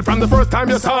could tell from the first time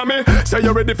you saw me. Say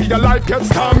you ready for your life get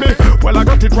stormy. Well I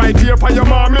got it right here for your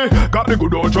mommy. Got the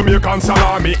good old Jamaican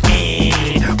salami.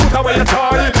 Put away your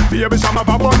toy. Baby some of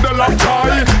a bundle of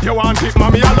joy. You want it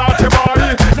mommy holla at your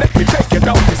boy. Let me take you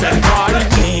down to St. Croix.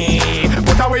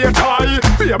 Put away your toy.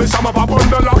 Baby some of a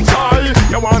bundle of joy.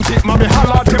 You want it mommy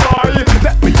holla at your boy.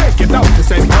 Let me take you down to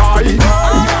St. Croix.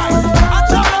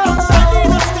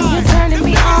 You're turning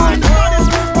me on.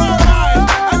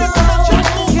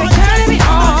 You're turning me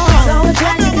on. So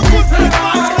attracted to this way.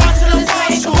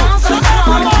 Come on, come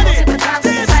on.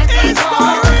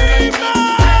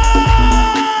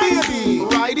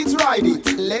 Baby, ride it.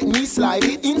 Let me slide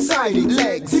it inside it.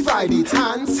 Legs divide it,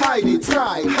 hands hide it.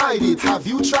 Try hide it. Have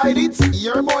you tried it?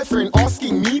 Your boyfriend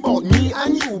asking me about me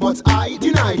and you, but I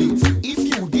denied it. If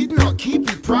you did not keep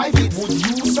it private, would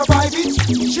you survive it?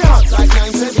 She hot like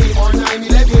 9/7 or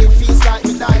 9/11. Feels like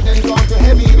me died and gone to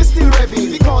heaven. We still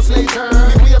revving because later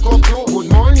we wake up to good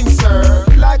morning, sir.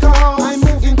 Like a house, I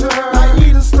move into her. Like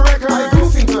needles to record, I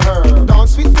groove into her.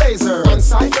 Dance with blazer on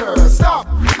cipher. Stop.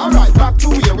 Alright, back to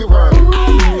where we were.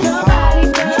 Your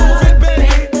body, girl,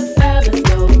 makes the fellas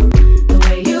go. The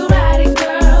way you ride it,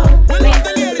 girl, makes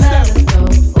the fellas go.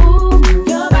 Ooh,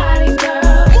 your body,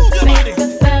 girl, makes the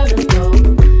fellas go.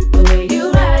 The way you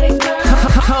ride it, girl.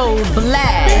 Cold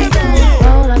black.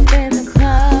 Roll up in the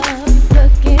club,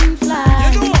 looking fly.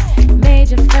 Made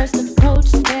your first approach,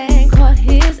 then caught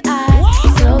his eye.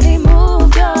 Slowly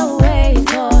moved your way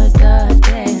towards the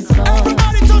dance floor.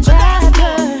 Grabbed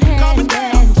her hand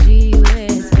and she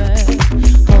whispered,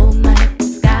 "Hold my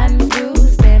hips, got me through.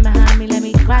 Stand behind me, let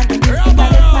me grind on you. If I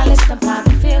lick my lips, I'm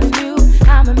probably feeling you.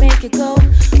 I'ma make it go.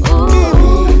 Ooh,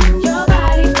 your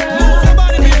body, girl,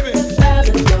 makes the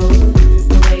fellas go.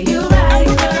 The way you ride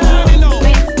it, girl,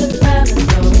 makes the fellas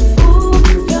go. Ooh,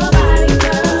 your body,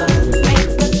 girl,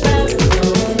 makes the fellas go.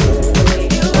 The way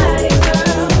you ride it,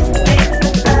 girl, makes the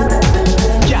fellas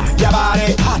go. Yeah, your body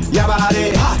hot, your body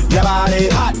hot, your body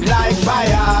hot like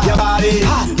fire. Your body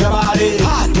hot, your body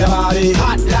hot, your body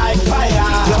hot like fire.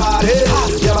 Your body hot,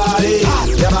 your body hot,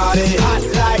 your body hot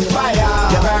like fire.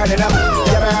 You're burning up,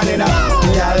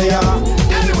 yeah, yeah.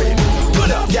 Anyway,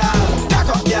 good up, y'all, back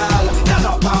up, y'all, turn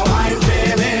up and wine for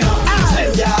me.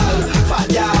 Slim y'all, fat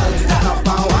y'all, turn up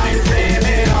and wine for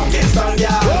me. Kingston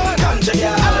y'all, country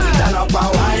y'all, turn up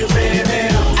and wine for me.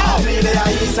 I'll be there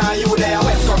east and you there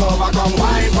west, come over, come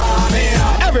wine for me.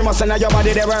 Every muscle in your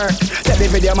body they work. Tell the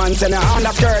video man send a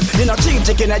underskirt. You know cheap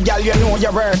chicken a gal, you know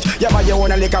your worth. You buy your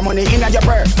own a lick of money in your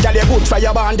purse. Gal you good for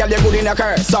your band, gal you good in your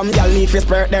curse. Some gal need to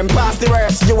spurt them past the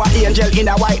worst. You a angel in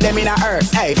a white, them in a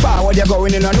earth. Hey, forward you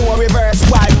going in a no reverse.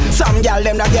 Why? Some gal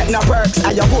them not get no perks.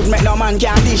 And you good make no man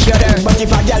can dish your dirt. But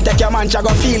if a gal take your man, she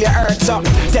go feel your hurt. So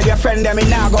tell your friend them it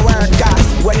now go work. Cause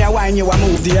when you whine you a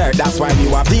move the earth. That's why you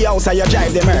have the house and you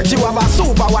drive the merch. You have a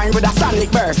super wine with a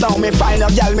sonic burst. Now me find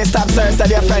a gal, me stop search. Tell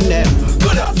your friend them.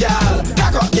 Good up gal,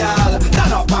 back up gal,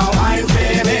 turn up and wine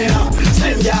for me.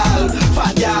 Slim gal,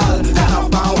 fat gal, turn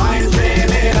up and wine for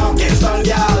me. Kingston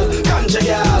gal, country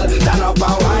gal, turn up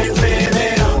and wine for me.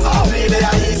 I'll be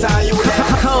there east and you there.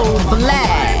 Cold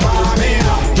black.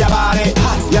 Your body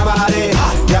hot, your body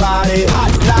hot, your body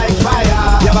hot like fire.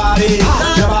 Your body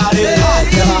hot, your body hot,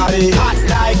 your body hot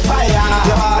like fire.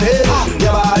 Your body hot,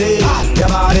 your body hot, your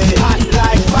body hot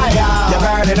like fire. You're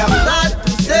burning up.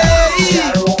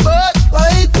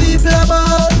 White people are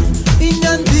bad,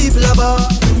 Indian people are bad,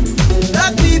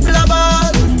 black people are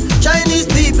bad, Chinese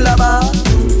people are bad.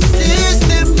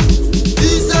 System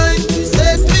design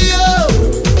set me up,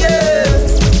 yeah.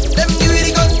 Them give it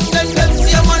the gun, then them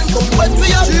see a man come wet for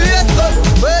you. Trace gun,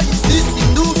 where the system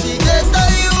do fi get to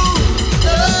you,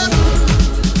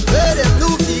 where them do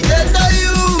fi get to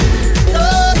you,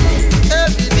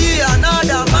 every day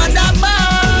another man a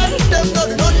man. Them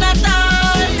don't know that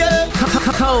time, yeah.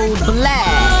 Cold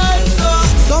black.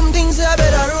 Some things I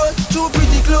better road too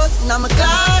pretty close in my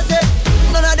closet.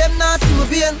 None of them not see me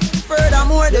pain.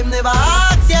 Furthermore, them never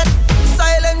ask yet.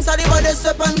 Silence are the baddest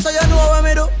weapon, so you know what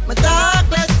me do. Me talk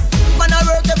less. Man I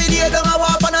work every day, don't I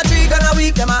walk on a tree, gonna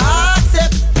weep, them I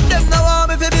accept. Them no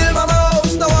want me fi build my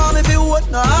house, no want me fi own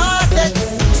no asset.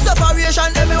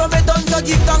 Separation, them me want me done, so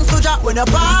give thanks to Jah when you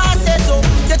pass it. So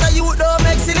get a youth, don't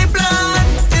make silly plan.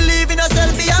 Believe in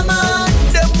yourself, be a man.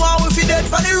 Them want we fi dead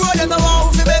for the road, them no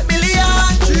want we fi make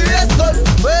million. Trace gun,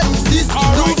 where is this?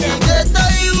 Do fi get to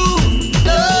you,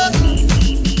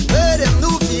 where them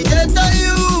do fi get to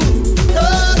you,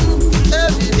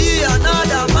 every day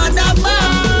another man a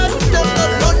man. Them no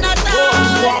run a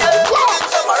time.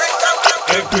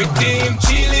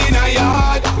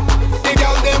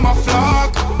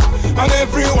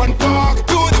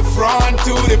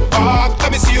 park.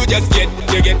 Let me see you just get.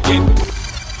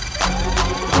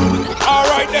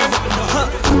 Alright then.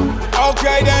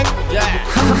 Okay then.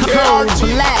 KRG.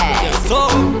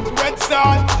 Red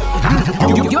Sun.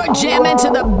 You're jamming to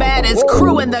the baddest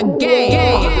crew in the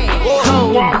game.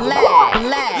 Cold Black.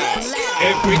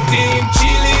 Everything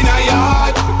chillin' a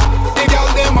yard. The girl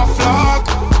them a flock.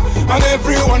 And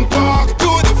everyone park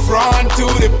to the front, to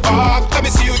the back. Let me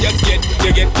see you just get.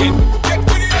 Get.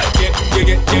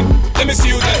 Let me see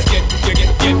you just get. Get.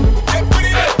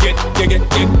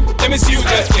 Let me see you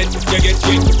just get.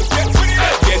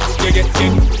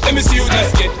 Let me see you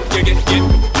just get.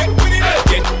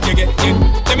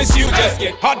 Let me see you just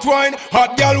get hot wine,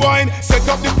 hot gal wine. Set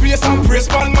up the place and press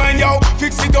pan mine, yo.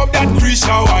 Fix it up that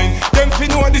Krisha wine. Them fi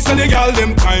know this are the gal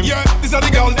them time. Yeah, this are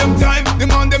the gal them time. The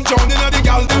man them drowning at the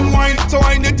gal them wine. So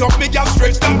wind it up, make gal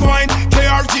stretch that wine.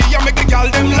 KRG, yeah, make the gal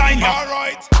them line. Yeah.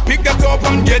 Alright, pick that up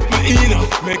and get me in.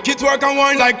 Make it work and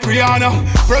wine like Rihanna.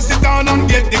 Press it down and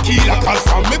get the killer. Cause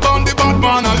from me born the bad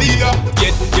man a leader.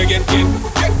 Get.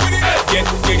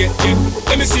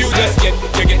 Let me see you just get.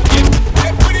 Let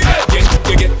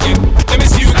me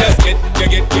see you just get.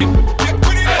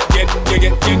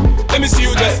 Let me see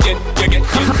you just get.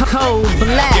 Cold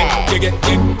Black.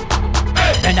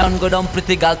 Bend down, go down,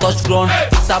 pretty girl, touch ground.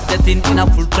 Fix up the thing in a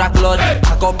full track load.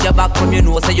 Pack up your back from you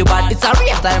know, say you bad. It's a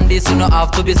real time, this you don't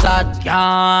have to be sad.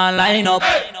 Yeah, line up,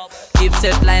 keep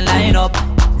set line up.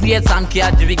 Rates and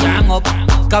care, we gang up.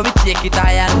 Cause we take it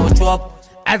high and no chop.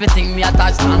 Everything me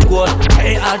attach and gold.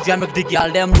 KRG make the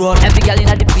girl them roll. Every girl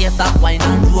inna the place that wine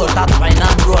and roll. That wine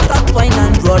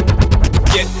and roll.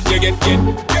 Get.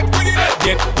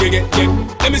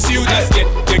 Let me see you just get.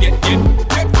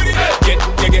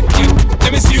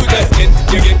 Let me see you just get.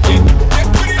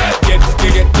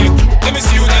 Let me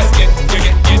see you just get.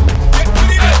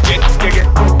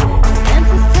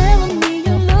 Senses telling me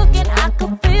you're looking, I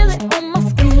can feel it on my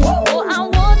skin. Oh, I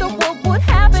wonder what would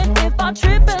happen if I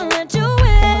trip and let you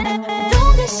in.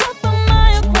 Don't get shocked by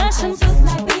my aggression, just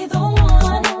might be the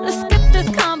one. Let's skip this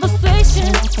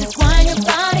conversation, just wind your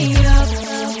body up.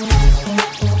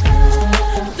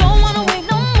 Don't wanna wait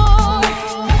no more.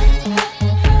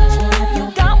 You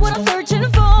got what I'm searching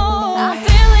for. I'm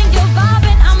feeling your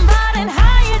vibing, I'm riding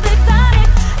high as excited.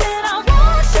 And I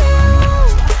want you.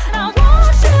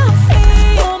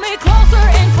 Pull me closer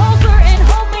and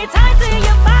hold me tight to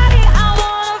your body. I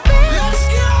wanna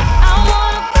feel.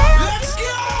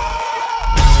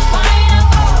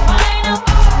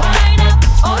 Wind up,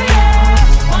 oh yeah. Wind up, oh yeah.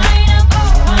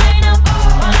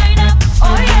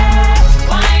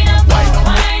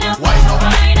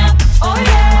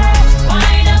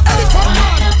 Wind up,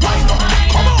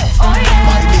 oh yeah.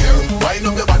 My dear, wind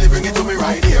up your body, bring it to me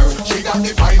right here. She got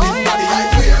the finest body, I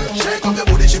swear. Shake up the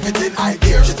booty, she fit in high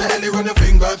gear. She tell you run your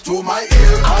fingers to my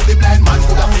ear. All the blind man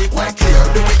could have make quite clear.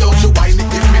 The way how she whine, it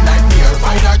gives me nightmare.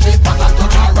 Find her chest, pat and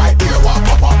touch her right there. Walk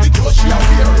up on the clothes she have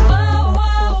here.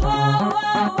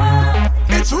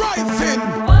 It's rising.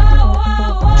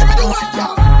 Give me the white,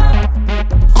 y'all.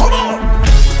 Come on.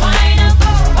 Wind up,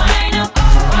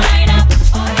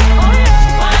 oh yeah.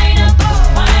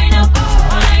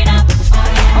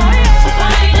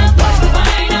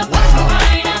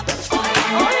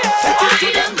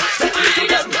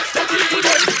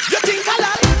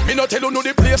 Me no tell you no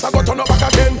the place I go turn up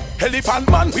back again. Elephant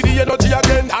man with the energy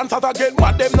again. Dancers again,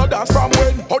 but them no dance from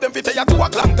when. How them fit say you 2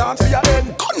 o'clock dance for your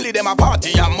end. Conley them a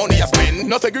party and money a spend.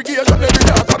 No segregation every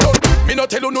dance a done. Me no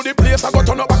tell you no the place I go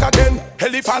turn up back again.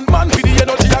 Elephant man with the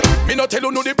energy again. Me no tell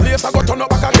you no the place I go turn up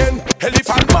back again.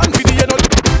 Elephant man with the energy.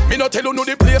 Me no tell you no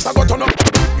the place I go turn up.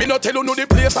 Me no tell you no the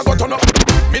place I go turn up.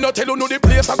 Me no tell you no the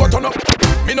place I go turn up.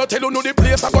 Me no tell you no the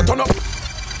place I go turn up.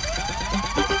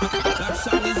 That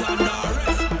song is on the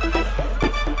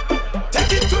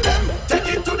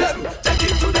Take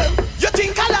it to them. You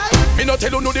think I lie? Me no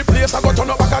tell you no the place I go turn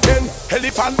up back again.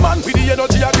 Elephant man with the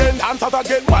energy again. Dancers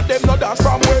again, but them no dance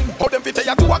from when. How them fit say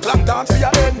you 2 o'clock dance for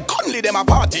your end. Conley them a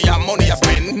party and money a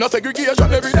spend. No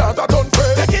segregation every dance a done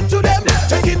friend. Take it to them.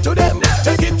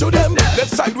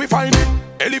 Left side we find it.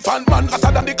 Elephant man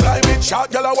hotter than the climate.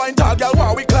 Short gal a wine, tall gal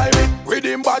while we climb it.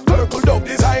 Rhythm bad girl could dog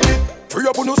design it. Free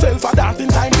up on yourself a dancing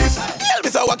time this. Girl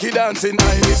this a wacky dancing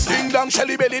highness. Ding dong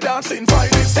shelly belly dancing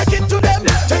finest. Take it to them.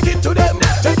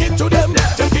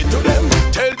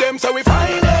 Tell them so we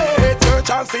find it. Search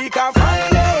and seek and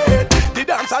find it. The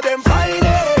dancer them find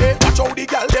it. Watch how the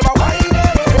girl them a whine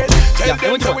it. Tell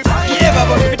them so we find it. Yeah,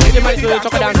 but if you take the mic to talk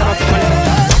about dancing.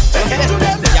 Take it to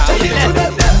them.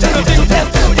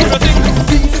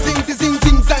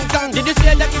 Sing, zang, zang. Did you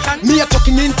say that you can? Me a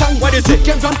talking in tongue. What is it?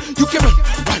 You can run.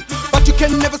 But but you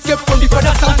can never escape from the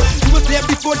father's son. You was there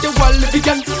before the world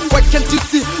began. Why can't you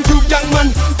see, you young man?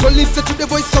 Don't listen to the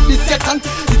voice of the Satan.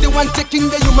 He's the one taking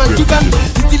the human to gun.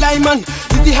 He's the lineman,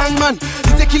 he's the hangman,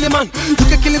 he's the killer man. You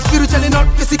can kill him spiritually, not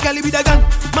physically with a gun.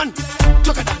 Man,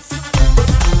 choker dance.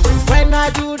 When I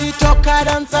do the choker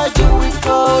dance, I do it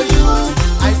for you.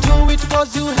 I do it cause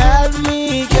you help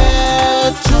me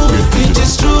get through. It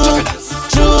is true,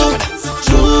 true,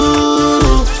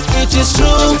 true. It is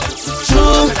true,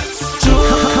 true, true.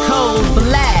 Cold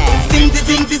black. Sing,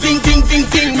 sing, sing, sing, sing, sing,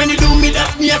 sing. When you do me,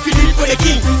 that's me, I feel it for the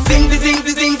king. Sing, sing,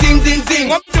 sing, sing, sing, sing, sing.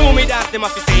 What do me, that's them, I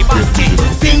feel say bad king.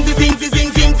 Sing, sing, sing,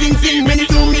 sing, sing, sing, sing. When you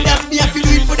do me, that's me, I feel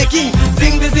it for the king.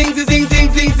 Sing, sing, sing, sing, sing,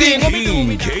 sing, sing.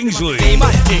 King Kingsley. Say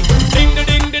bad king. Ding, the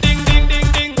ding, the ding, ding, ding,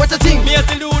 ding. What a thing? Me a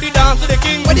still do the dance to the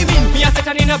king. What do you mean? Me a set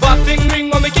in a boxing ring.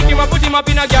 When me kick him, I put him up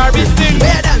in a garbage thing.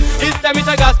 Where dance? This time it's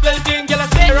a gospel thing. Girl, I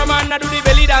stay a man, I do the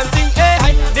belly dancing. Hey,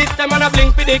 hi. This time I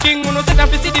blink for the king. Who no set and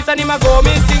see this and him a go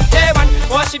missing. Hey, man,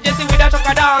 worship Jesse with a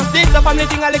choker dance. This a family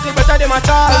thing, a little better them a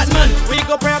chance. We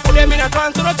go pray for them in a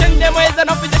trance. So no change them ways and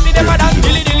up with Jesse them a dance.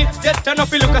 Dilly dilly, just turn up,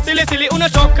 you look a silly silly. Uno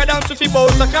choker dance if he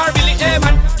bounce a car billy. Hey,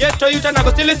 man, get to you turn a go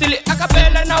silly silly. A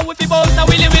cappella now if he bounce a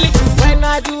willy willy. When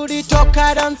I do the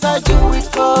choker dance, I do it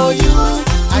for you.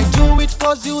 I do it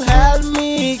cause you help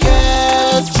me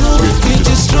get through. It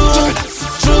is true,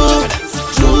 true,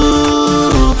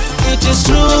 true. It is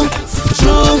true,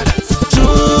 true,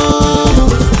 true.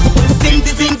 Sing,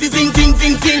 sing, sing, sing, sing,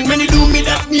 sing, sing. When you do me,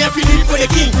 that's me, I feel it for the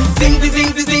king. Sing, sing,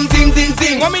 sing, sing, sing, sing,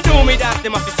 sing. When me do me, that's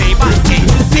them, I feel say bad king.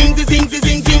 Sing, sing, sing,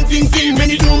 sing, sing, sing, sing. When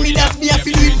you do me, that's me, I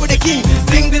feel it for the king.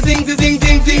 Sing, sing, sing, sing,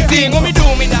 sing, sing, sing. When me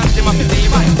do me, that's them, I feel say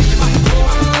bad king.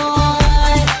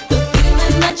 The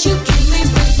feeling that you give me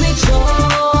brings me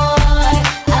joy.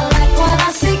 I like what I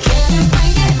see, can you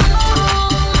bring it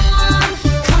on?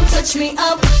 Come touch me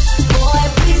up, boy,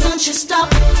 please don't you stop.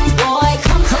 Boy,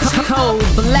 come touch me up. Cold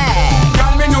black.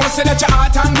 Girl, me know say that your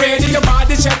heart and ready. Your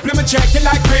body shape, let me check it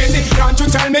like crazy. Can't you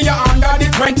tell me you're under the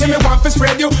 20? Me want to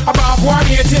spread you above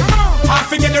 180. I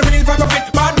forget the real vibe of it.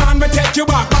 Bad man, me take you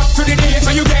back to the days.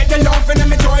 So you get the love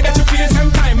and the joy that you feel.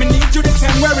 Sometime me need you the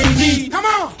same way indeed. Come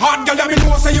on, hot girl, me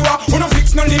know say you are. Who no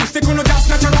fix no lipstick, who no just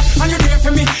natural. And you there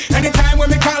for me anytime when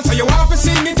me call. So you want to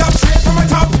sing it up straight from the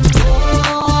top. Boy,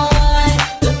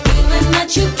 the feeling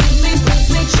that you give me brings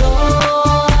me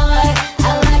joy.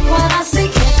 I like what I see,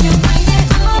 can you bring it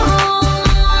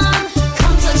on?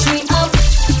 Come touch me up,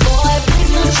 boy,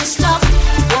 please don't you stop.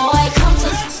 Boy, come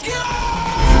touch me up.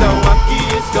 The monkey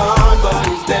is gone, but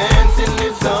his dancing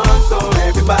lives on. So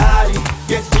everybody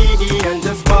get giddy and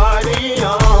just party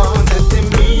on. Testing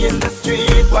me in the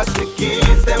street, watch the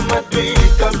kids, them a tweet.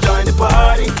 Come join the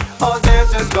party, all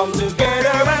dancers come together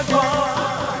as one.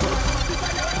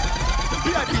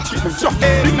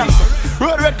 Big man,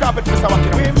 roll the red carpet for Mr. Wacky.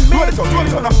 Roll it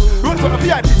out now. Roll it out,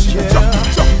 VIP chief.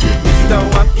 Mr.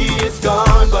 Wacky is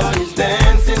gone, but his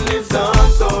dancing lives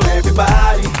on. So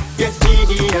everybody get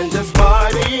giddy and just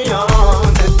party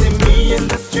on. Testing me in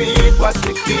the street, watch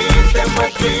the kids, them a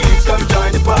tweet. Come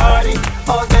join the party,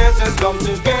 all dancers come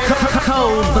together.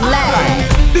 Cold black.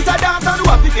 This a dance on the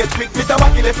Wacky get quick. Mr.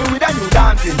 Wacky left me with a new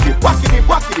dancing tip. Wacky dip,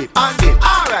 and dip.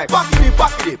 Alright,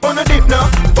 wacky dip. On the dip now,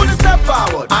 put a step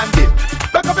forward and dip.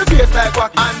 Back up your face like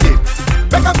Wacky and dip.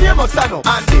 Back up famous stand up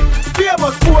and dip.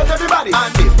 Famous pose everybody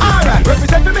and dip. Alright,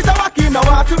 represent for Mr. Wacky now.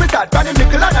 I see me start. Granny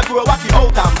nickel and I grow Wacky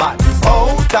out and bad.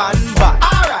 Out and bad.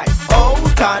 Alright, out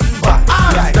and bad.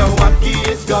 Alright. Mr. Wacky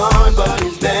is gone, but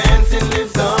his dancing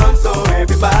lives on. So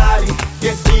everybody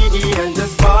get giddy and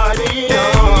just party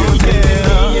on.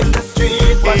 Me in the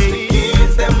street, watch the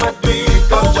kids, them a tweet.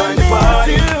 Come join the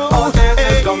party, all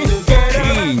dancers come together.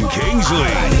 King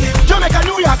Kingsley. Jamaica,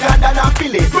 New York, London and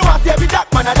Philly. You want to see every jack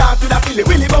man a dance to the Philly.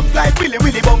 Willy bumps like Willy,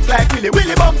 Willy bumps like Willy.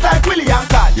 Willy bumps like Willy and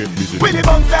Cat. Willy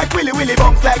bumps like Willy, Willy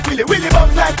bumps like Willy. Willy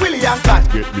bumps like Willy and Cat.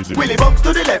 Willy bumps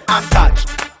to the left and touch.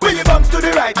 Willy bumps to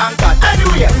the right and cut.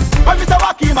 Anyway, when Mr.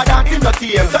 Wacky him a dance him no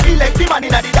team. So he like the man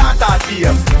in a the dancer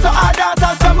team. So all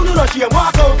dancers come who no shame,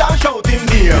 walk out and shout him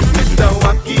name. Mr.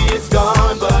 Wacky is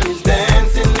gone, but his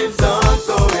dancing lives on.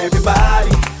 So everybody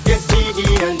get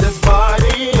giddy and just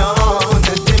party on.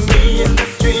 Testing me in the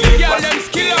street. Yeah, them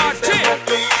skill artists.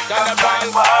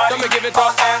 Some give it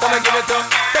up, some give it up,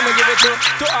 some give it up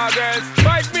to our girls.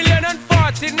 5 million and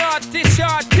 40 naughty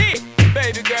shorty.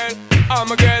 Baby girl, all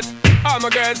my girls, all my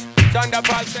girls. Chanda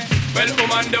Paul say, well,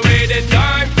 I'm on the way the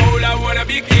time cold. I wanna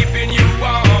be keeping you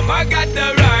warm. I got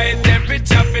the right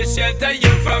temperature for shelter you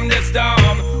from the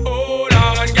storm. Hold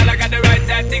on, girl, I got the right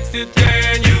tactics to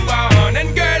turn you on.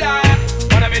 And girl, I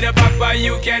wanna be the papa,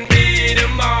 you can be the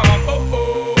mom. Oh,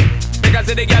 oh. Because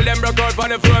see the girl them broke out on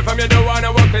the floor. From you don't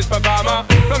wanna work this performer.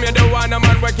 From you don't want a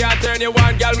man where can't turn you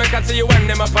on. Girl, me can see you when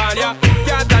them upon ya.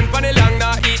 Can't stand for the long,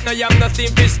 nah. Eat no yam, no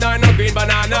steamed fish, no green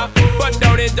banana. But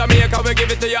down in Jamaica, we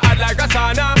give it to you hot like a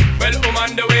sauna. Well,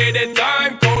 on the way the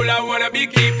time cold, I wanna be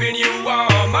keeping you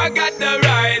warm. I got the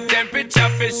right temperature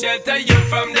for shelter you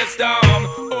from the storm.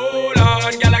 Hold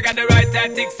on, girl, I got the right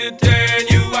tactics to turn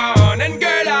you on. And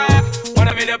girl, I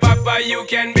wanna be the papa, you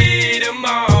can be the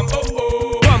mom.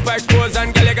 Bumper expose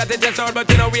and girl, you got the chest out, but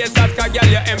you know we start, cause girl,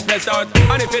 you impress out.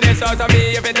 And if it is out of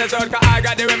me, if it is out, cause I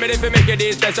got the remedy for make you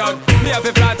de-stress out. Me have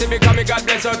to flat it because me got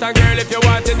bless out. And girl, if you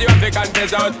want it, you have to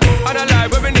confess out. And a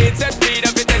life where we need set speed,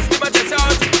 if it is to my chest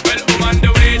out. Well, on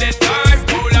the way the time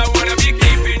cool, I wanna be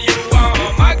keeping you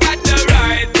warm. I got the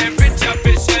right temperature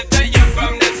for shelter you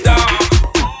from the storm.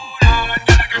 Hold on,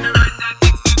 girl, I got the right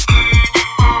tactics to turn you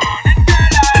on. And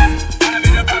girl, I wanna be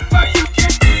the papa, you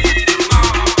can be the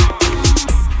mom.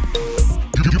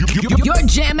 You're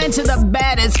jamming to the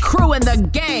baddest crew in the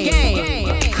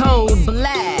game. Cold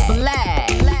Black.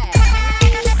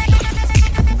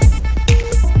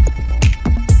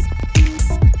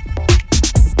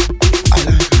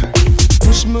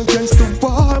 Push me against the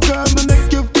wall, girl, me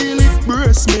make you feel it,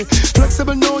 brace me.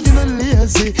 Flexible, no, you're not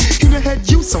lazy. In your head,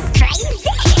 you so crazy.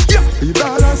 Yeah, you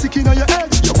balance sick in your head.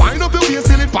 You wind up your waist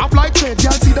till it pop like thread.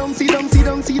 Girl, sit down, sit down, sit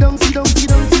down, sit down, sit down, sit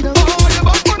down, sit down. Oh, your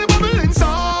back on the bubble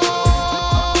inside.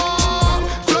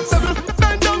 Flexible,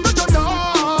 bend down, touch your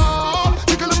jaw.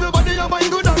 Tickle up your body, your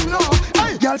mind go down low.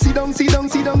 Hey, girl, sit down, sit down,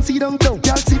 sit down, sit down, down.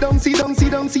 Girl, sit down, sit down,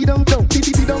 sit down, sit down, down.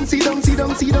 Sit down, sit down, sit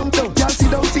down, sit down, down. Girl,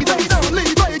 sit down, sit down, down.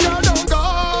 Leave my girl down, go.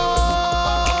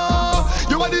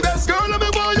 You are the best girl, let me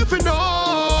want you for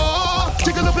know.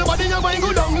 Tickle up your body, your mind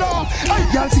go down low. Hey,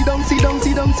 girl, sit down, sit down,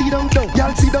 sit down, sit down, down.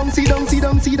 Girl, sit down, sit down, sit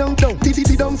down, sit down, down.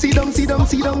 Sit down, sit down, sit down,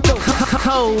 sit down, down.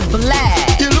 Cold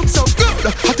Black. You look so good.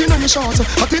 I think on your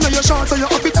shorts, so you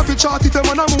up it chart. If you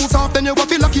wanna move off, then you have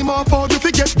to lock him off. Or you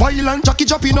forget wild and Jackie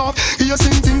dropping off. Hear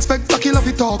sing things spectacular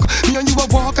fi talk. Me and you a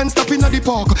walk and stop inna the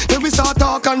park. Then we start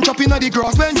talk and drop inna the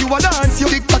grass. When you a dance, you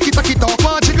tick tacky talk.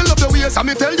 Want jiggle up the waist, and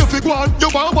me tell you fi go on. You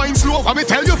want wine slow, and me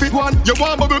tell you fi go on. You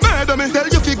want bubble mad, and me tell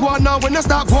you fi go on. Now when you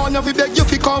start going, you fi beg you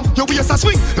fi come. Your waist a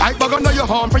swing like bag under your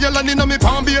arm. For you landing on me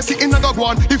palm, be a sitting a go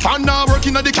one. If I'm not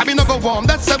working at the cabin, I go warm.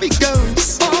 That's a big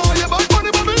girls. Oh, you bought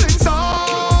money bubble inside.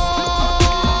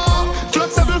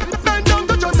 Flexible, bend down,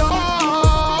 touch your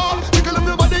jaw. Tickle up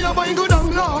your body, your mind go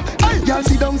down low. Hey, girl,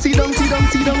 sit down, sit down, sit down,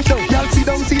 sit down, down. Girl, sit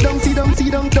down, sit down, sit down,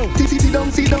 sit down, down. Sit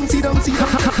down, sit down, sit down, sit down.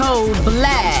 Cold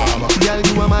Black. Girl,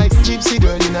 you are my gypsy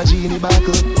girl in a genie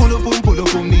buckle. Pull up,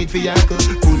 need for yackle.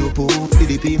 Pull up,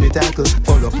 DDP me tackle.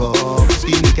 Follow up,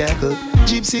 spin the cackle.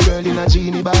 Gypsy girl in a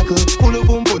genie buckle. Pull up,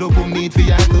 need for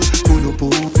yackle. Pull up,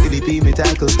 DDP me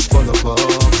tackle. Follow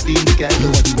up, spin the cackle. You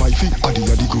are the wifey, are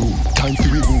the groom. Time to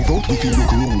remove out if you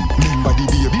look room. Remember the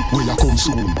baby, will ya come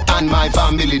soon. And my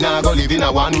family now go live in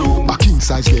a one room. A king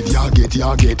size bed, ya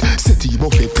get. Settee,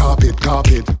 buffet,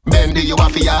 carpet. Bendy you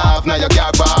have to have, now you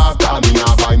can't back. Call me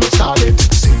now, buy no starlet.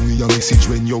 Send me a message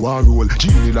when you are roll.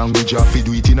 Genie language, you have to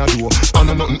do it in a door. I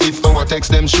know nothing if our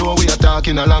text them show. We are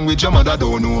talking a language your mother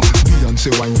don't know.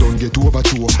 Beyonce wine don't get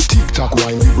overthrow. Tick-tock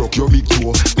wine, we broke your big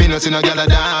toe. Me no see no gyal a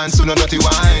dance, so no dirty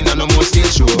wine, and no more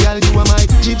stage show. Girl, you are my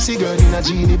gypsy girl in a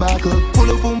genie buckle.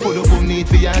 Pull up, need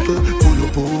for yackle. Pull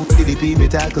up, DDP me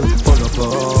tackle. Pull up,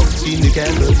 spin the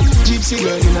cackle. Gypsy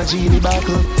girl in a genie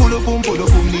buckle. Pull up,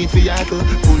 need for yackle.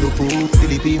 Pull up,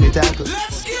 DDP me tackle.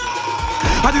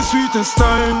 At the sweetest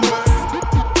time,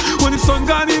 when the sun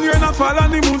gone in here and I fall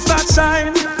and the moon start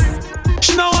shine.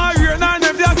 She know I hear and I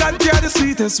never got care the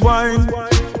sweetest wine.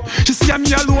 She see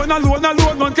me alone,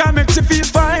 man can make she feel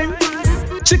fine.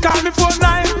 She call me phone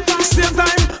line, same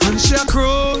time, and she a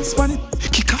cruise on it.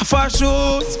 Kick off her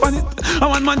shoes on it. I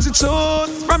want man to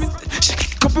choose from it. She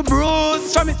kick up a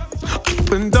bruise from it.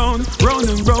 Up and down, round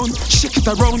and round, shake it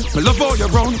around. Me love all you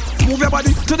round. Move your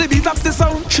body to the beat of the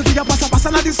sound. Should be a pass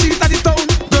on the street of the town.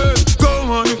 Girl, go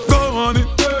on it, go on it,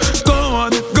 go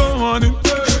on it, go on it.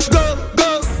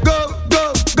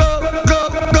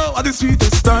 Go at the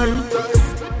sweetest time.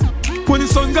 When the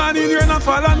sun gone in here and I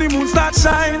fall and the moon start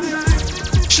shine.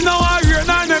 She know I hear and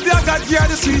I never got here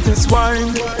the sweetest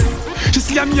wine. She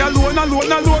see me alone,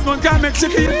 man can make she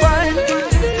feel fine.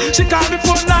 She call me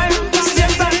phone line,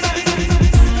 same time.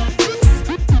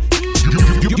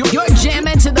 You're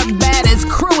jamming to the baddest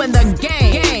crew in the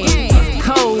game.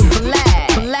 Cold Black.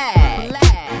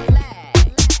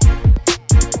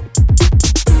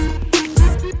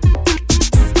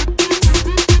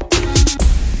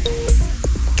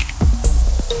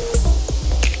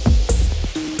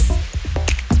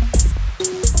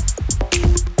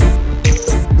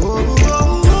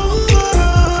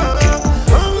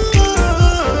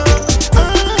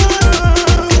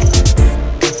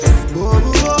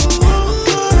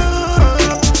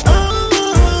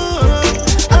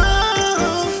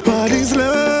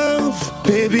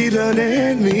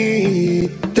 me,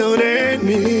 don't hurt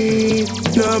me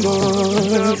no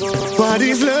more. What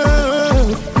is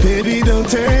love? Baby,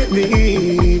 don't hurt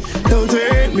me, don't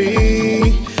hurt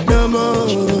me no more.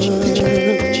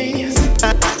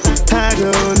 I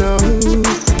don't know,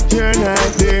 you're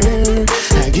not there.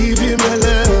 I give you my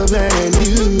love and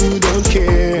you don't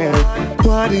care.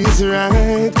 What is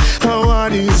right or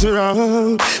what is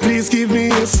wrong? Please give me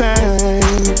a sign.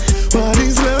 What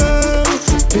is love?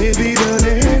 Baby, don't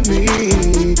hurt me,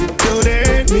 don't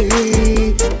hurt me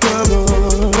no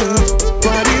more.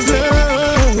 What is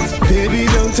love? Baby,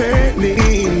 don't hurt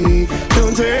me,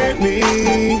 don't hurt me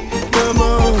no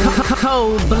more.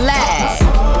 Cold Black.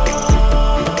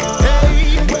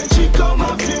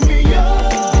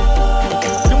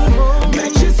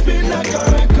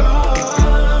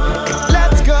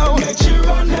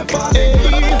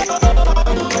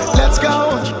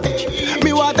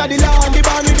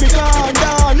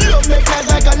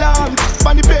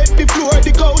 On the bed, the floor,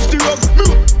 the couch, the rug.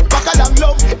 Back along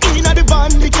love. Inna the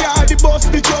van, the car, the bus,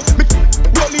 the truck. Me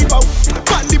rolling out.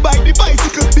 On the bike, the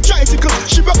bicycle, the tricycle.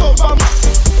 She broke out from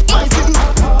my city.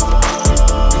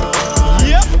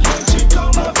 Yep. When she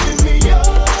come up in me, yo.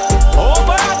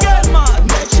 Over again, man.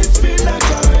 Make she spin like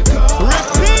a record.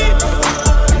 Repeat.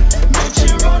 Make she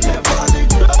run the body.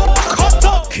 Cut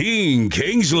up.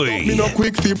 Kingsley. Me no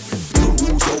quick flip.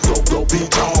 Go,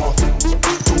 beat off.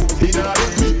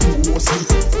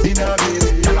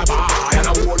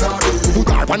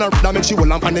 When I make she will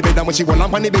lamp on the bed, and when she will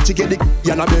lamp on the bed, she get the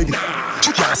yana beg.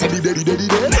 She can't say the daddy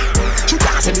dead. She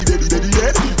can't say the daddy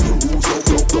dead.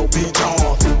 So beat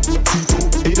off.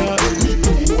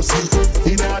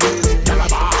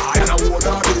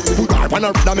 When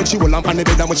I make she will lamp on the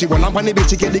bed, and when she will lamp on the bed,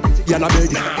 she get the yana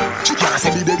beg. She can't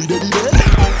say the daddy dead.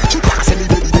 She can't say the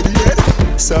daddy dead.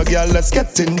 So girl, let's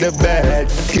get in the bed.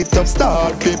 Get up,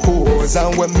 start the pose,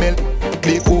 and when me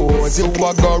the pose, you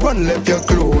a go run, left your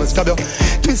clothes. Grab your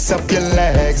twist up your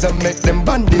legs and make them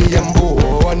bandy and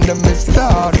bow. And then me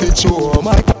start the show.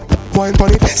 My wine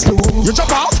on it slow. You jump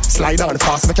off, slide on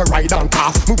fast, make you ride on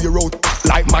calf. Move your road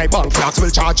like my bank clocks. Will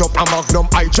charge up a magnum,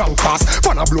 I jump fast.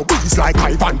 Fun a blow breeze like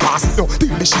Ivan Pass. No,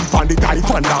 till the sheep on the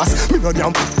Typhon dance. Me no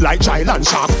damn like child and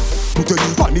shark. Put your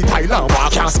deep on the Thailand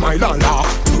walk, can't smile and laugh.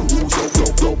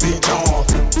 So beat off.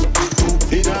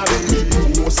 In a baby,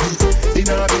 no sleep. In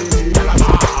a baby,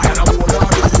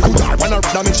 when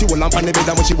I make she will lamp on the bed,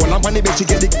 and when she will lamp on the bed, she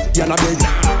get the yana beg.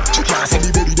 She can't say the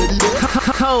baby.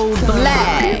 Cold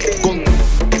Black.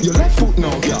 Your left foot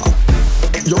now, yeah.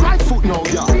 Your right foot now,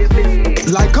 yeah.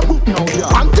 Like a boot now,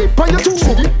 yeah. And tip on your two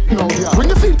foot now, yeah. When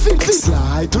you feet,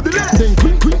 slide to the left. Then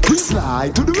quick,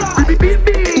 slide to the right.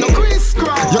 No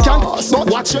crisscross. You can't, but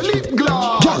watch your lip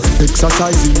gloss. Yes,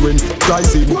 exercising when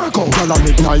rising. Work out, girl, I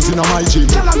make nice in my gym.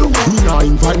 Me nah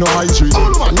invite no hygiene.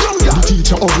 The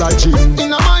teacher obliging.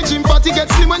 In my gym, party get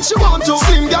slim when she want to.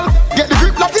 Slim girl, get the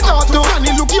grip like the tattoo. And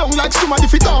he look young like somebody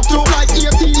fit talk to. Like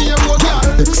 18-year-old girl.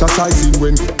 Exercising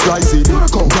when rising.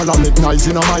 Work out, girl, I make nice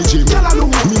in my gym.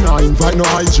 Me nah invite no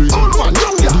hygiene.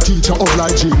 The teacher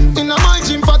obliging. In my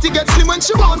gym, party get slim when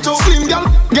she want to. Slim girl,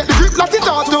 get the grip like the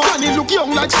tattoo. And he look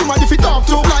young like somebody fit talk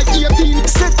to. Like 18.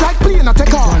 Set like plane, I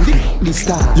take on. This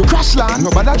time, you crash land,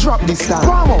 nobody drop this time.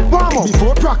 Warm up,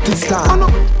 before practice time.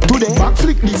 Today, back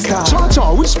flick this time.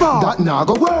 Cha-cha, which part? That nah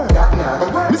go work.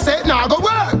 Me say it nah go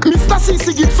work. Mr.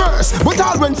 CC get first, but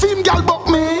all when film gal buck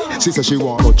me. She say she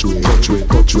want touch way. Up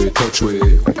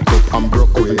and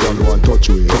broke way, girl want touch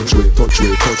way. Up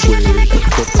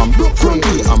and broke front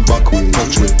way and back way.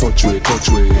 Touch way.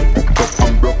 Up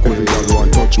and broke way, girl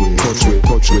want touch way.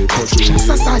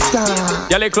 Exercise time.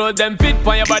 Y'all clothes them fit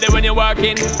on your body when you're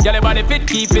walking. Y'all body fit,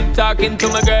 keep it talking to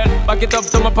my girl. Back it up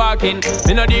to my parking.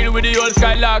 Me no deal with the old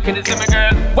skylarking, it's my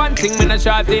girl. One thing me no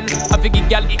shorting. I figure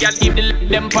y'all keep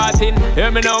them parting.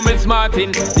 Hear me now, me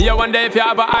smarting. You wonder if you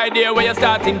have an idea where you're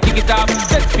starting. Kick it off,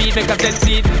 set speed, make a 10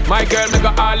 seat. My girl, make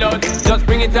a all out, just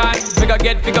bring it on. Make a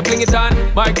get, figure, fling it on.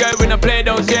 My girl, when I play,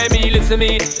 don't scare me, listen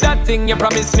me. That thing you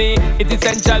promised me, it's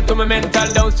essential to my mental.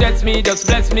 Don't stress me, just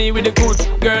bless me with the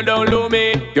good. Girl, don't lose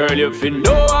me. Girl, if you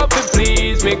know how to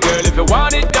please me. Girl, if you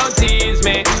want it, don't tease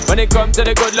me. When it comes to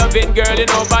the good loving, girl, you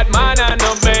know bad man and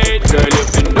no bait. Girl,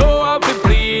 if you know how to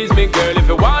please me. Girl, if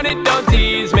you want it, don't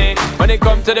tease me. When it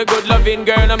comes to the good loving,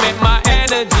 girl, I make my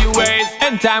energy waste.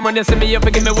 Anytime when you see me, you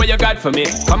forgive me what you got for me.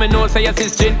 Come and know, say your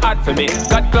sister hot for me.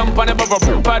 Got clump on the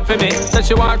bubble pad for me. So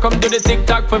she want come do the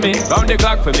TikTok for me. Round the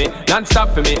clock for me,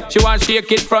 non-stop for me. She want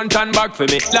shake it front and back for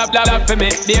me. Lap for me,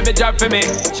 David job for me.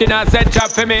 She not said job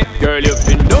for me. Girl, if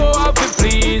you know how to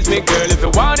please me. Girl, if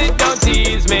you want it, don't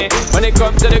tease me. When it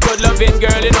comes to the good loving,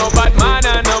 girl, you know bad man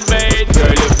and no bait.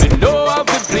 Girl, if you know how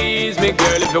to please me.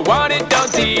 Girl, if if you want it,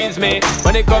 don't tease me.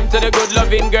 When it comes to the good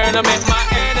loving girl, I make my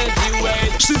energy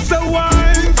wait. She said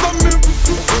wine for me,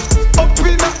 up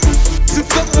in her. She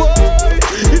said boy,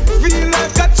 it feel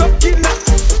like a chuck in her.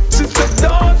 She said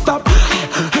don't stop,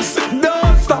 I said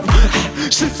don't stop.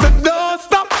 She said don't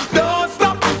stop, don't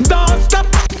stop, don't stop.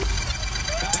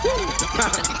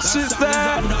 She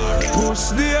said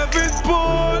push David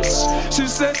push. She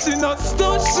said she not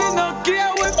stuck, she not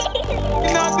care with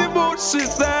not the bush. She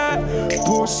said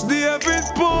push David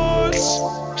push.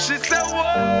 She said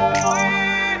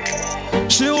why?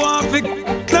 She want to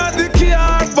get the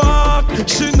car back.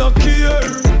 She not care,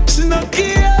 she not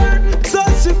care. So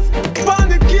she on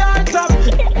the car top,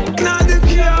 not the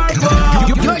car back.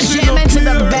 You're jamming to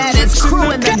the baddest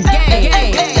crew in the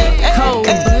game. Cold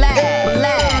Black.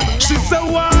 She said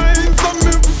wine for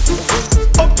me,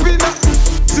 up in her.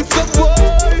 She said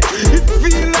boy, it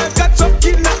feel like a chuck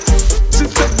in her. She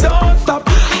said don't stop,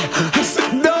 I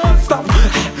said don't stop.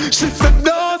 She said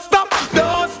don't stop,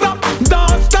 don't stop,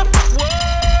 don't stop.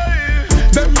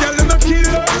 Them gyal them a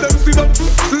kill, them sit up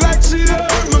like she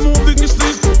me move in the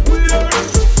street weird.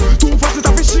 Too fast it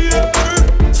a fi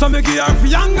share. So me give her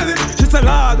fi angle it. She said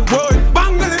Lord boy,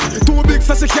 bangle it. Too big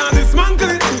so she can't dismantle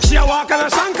it. She a walk and a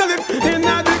shankle it.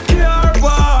 Inna the car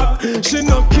park, she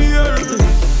no care.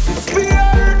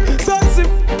 Spear, so she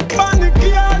on the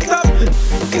car top.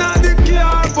 Inna the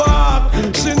car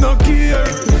park, she no care.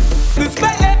 This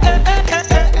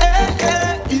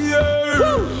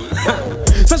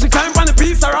so she climb on the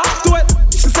piece of rock to it.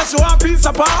 She said she want piece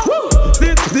of pop.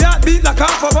 See the heart beat like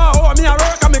half of her. Oh, me a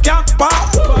work and me can't pop.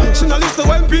 She no listen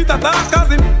when Peter talk, cause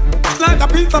him like a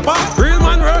pizza pop. Real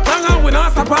man work long and we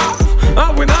not stop off.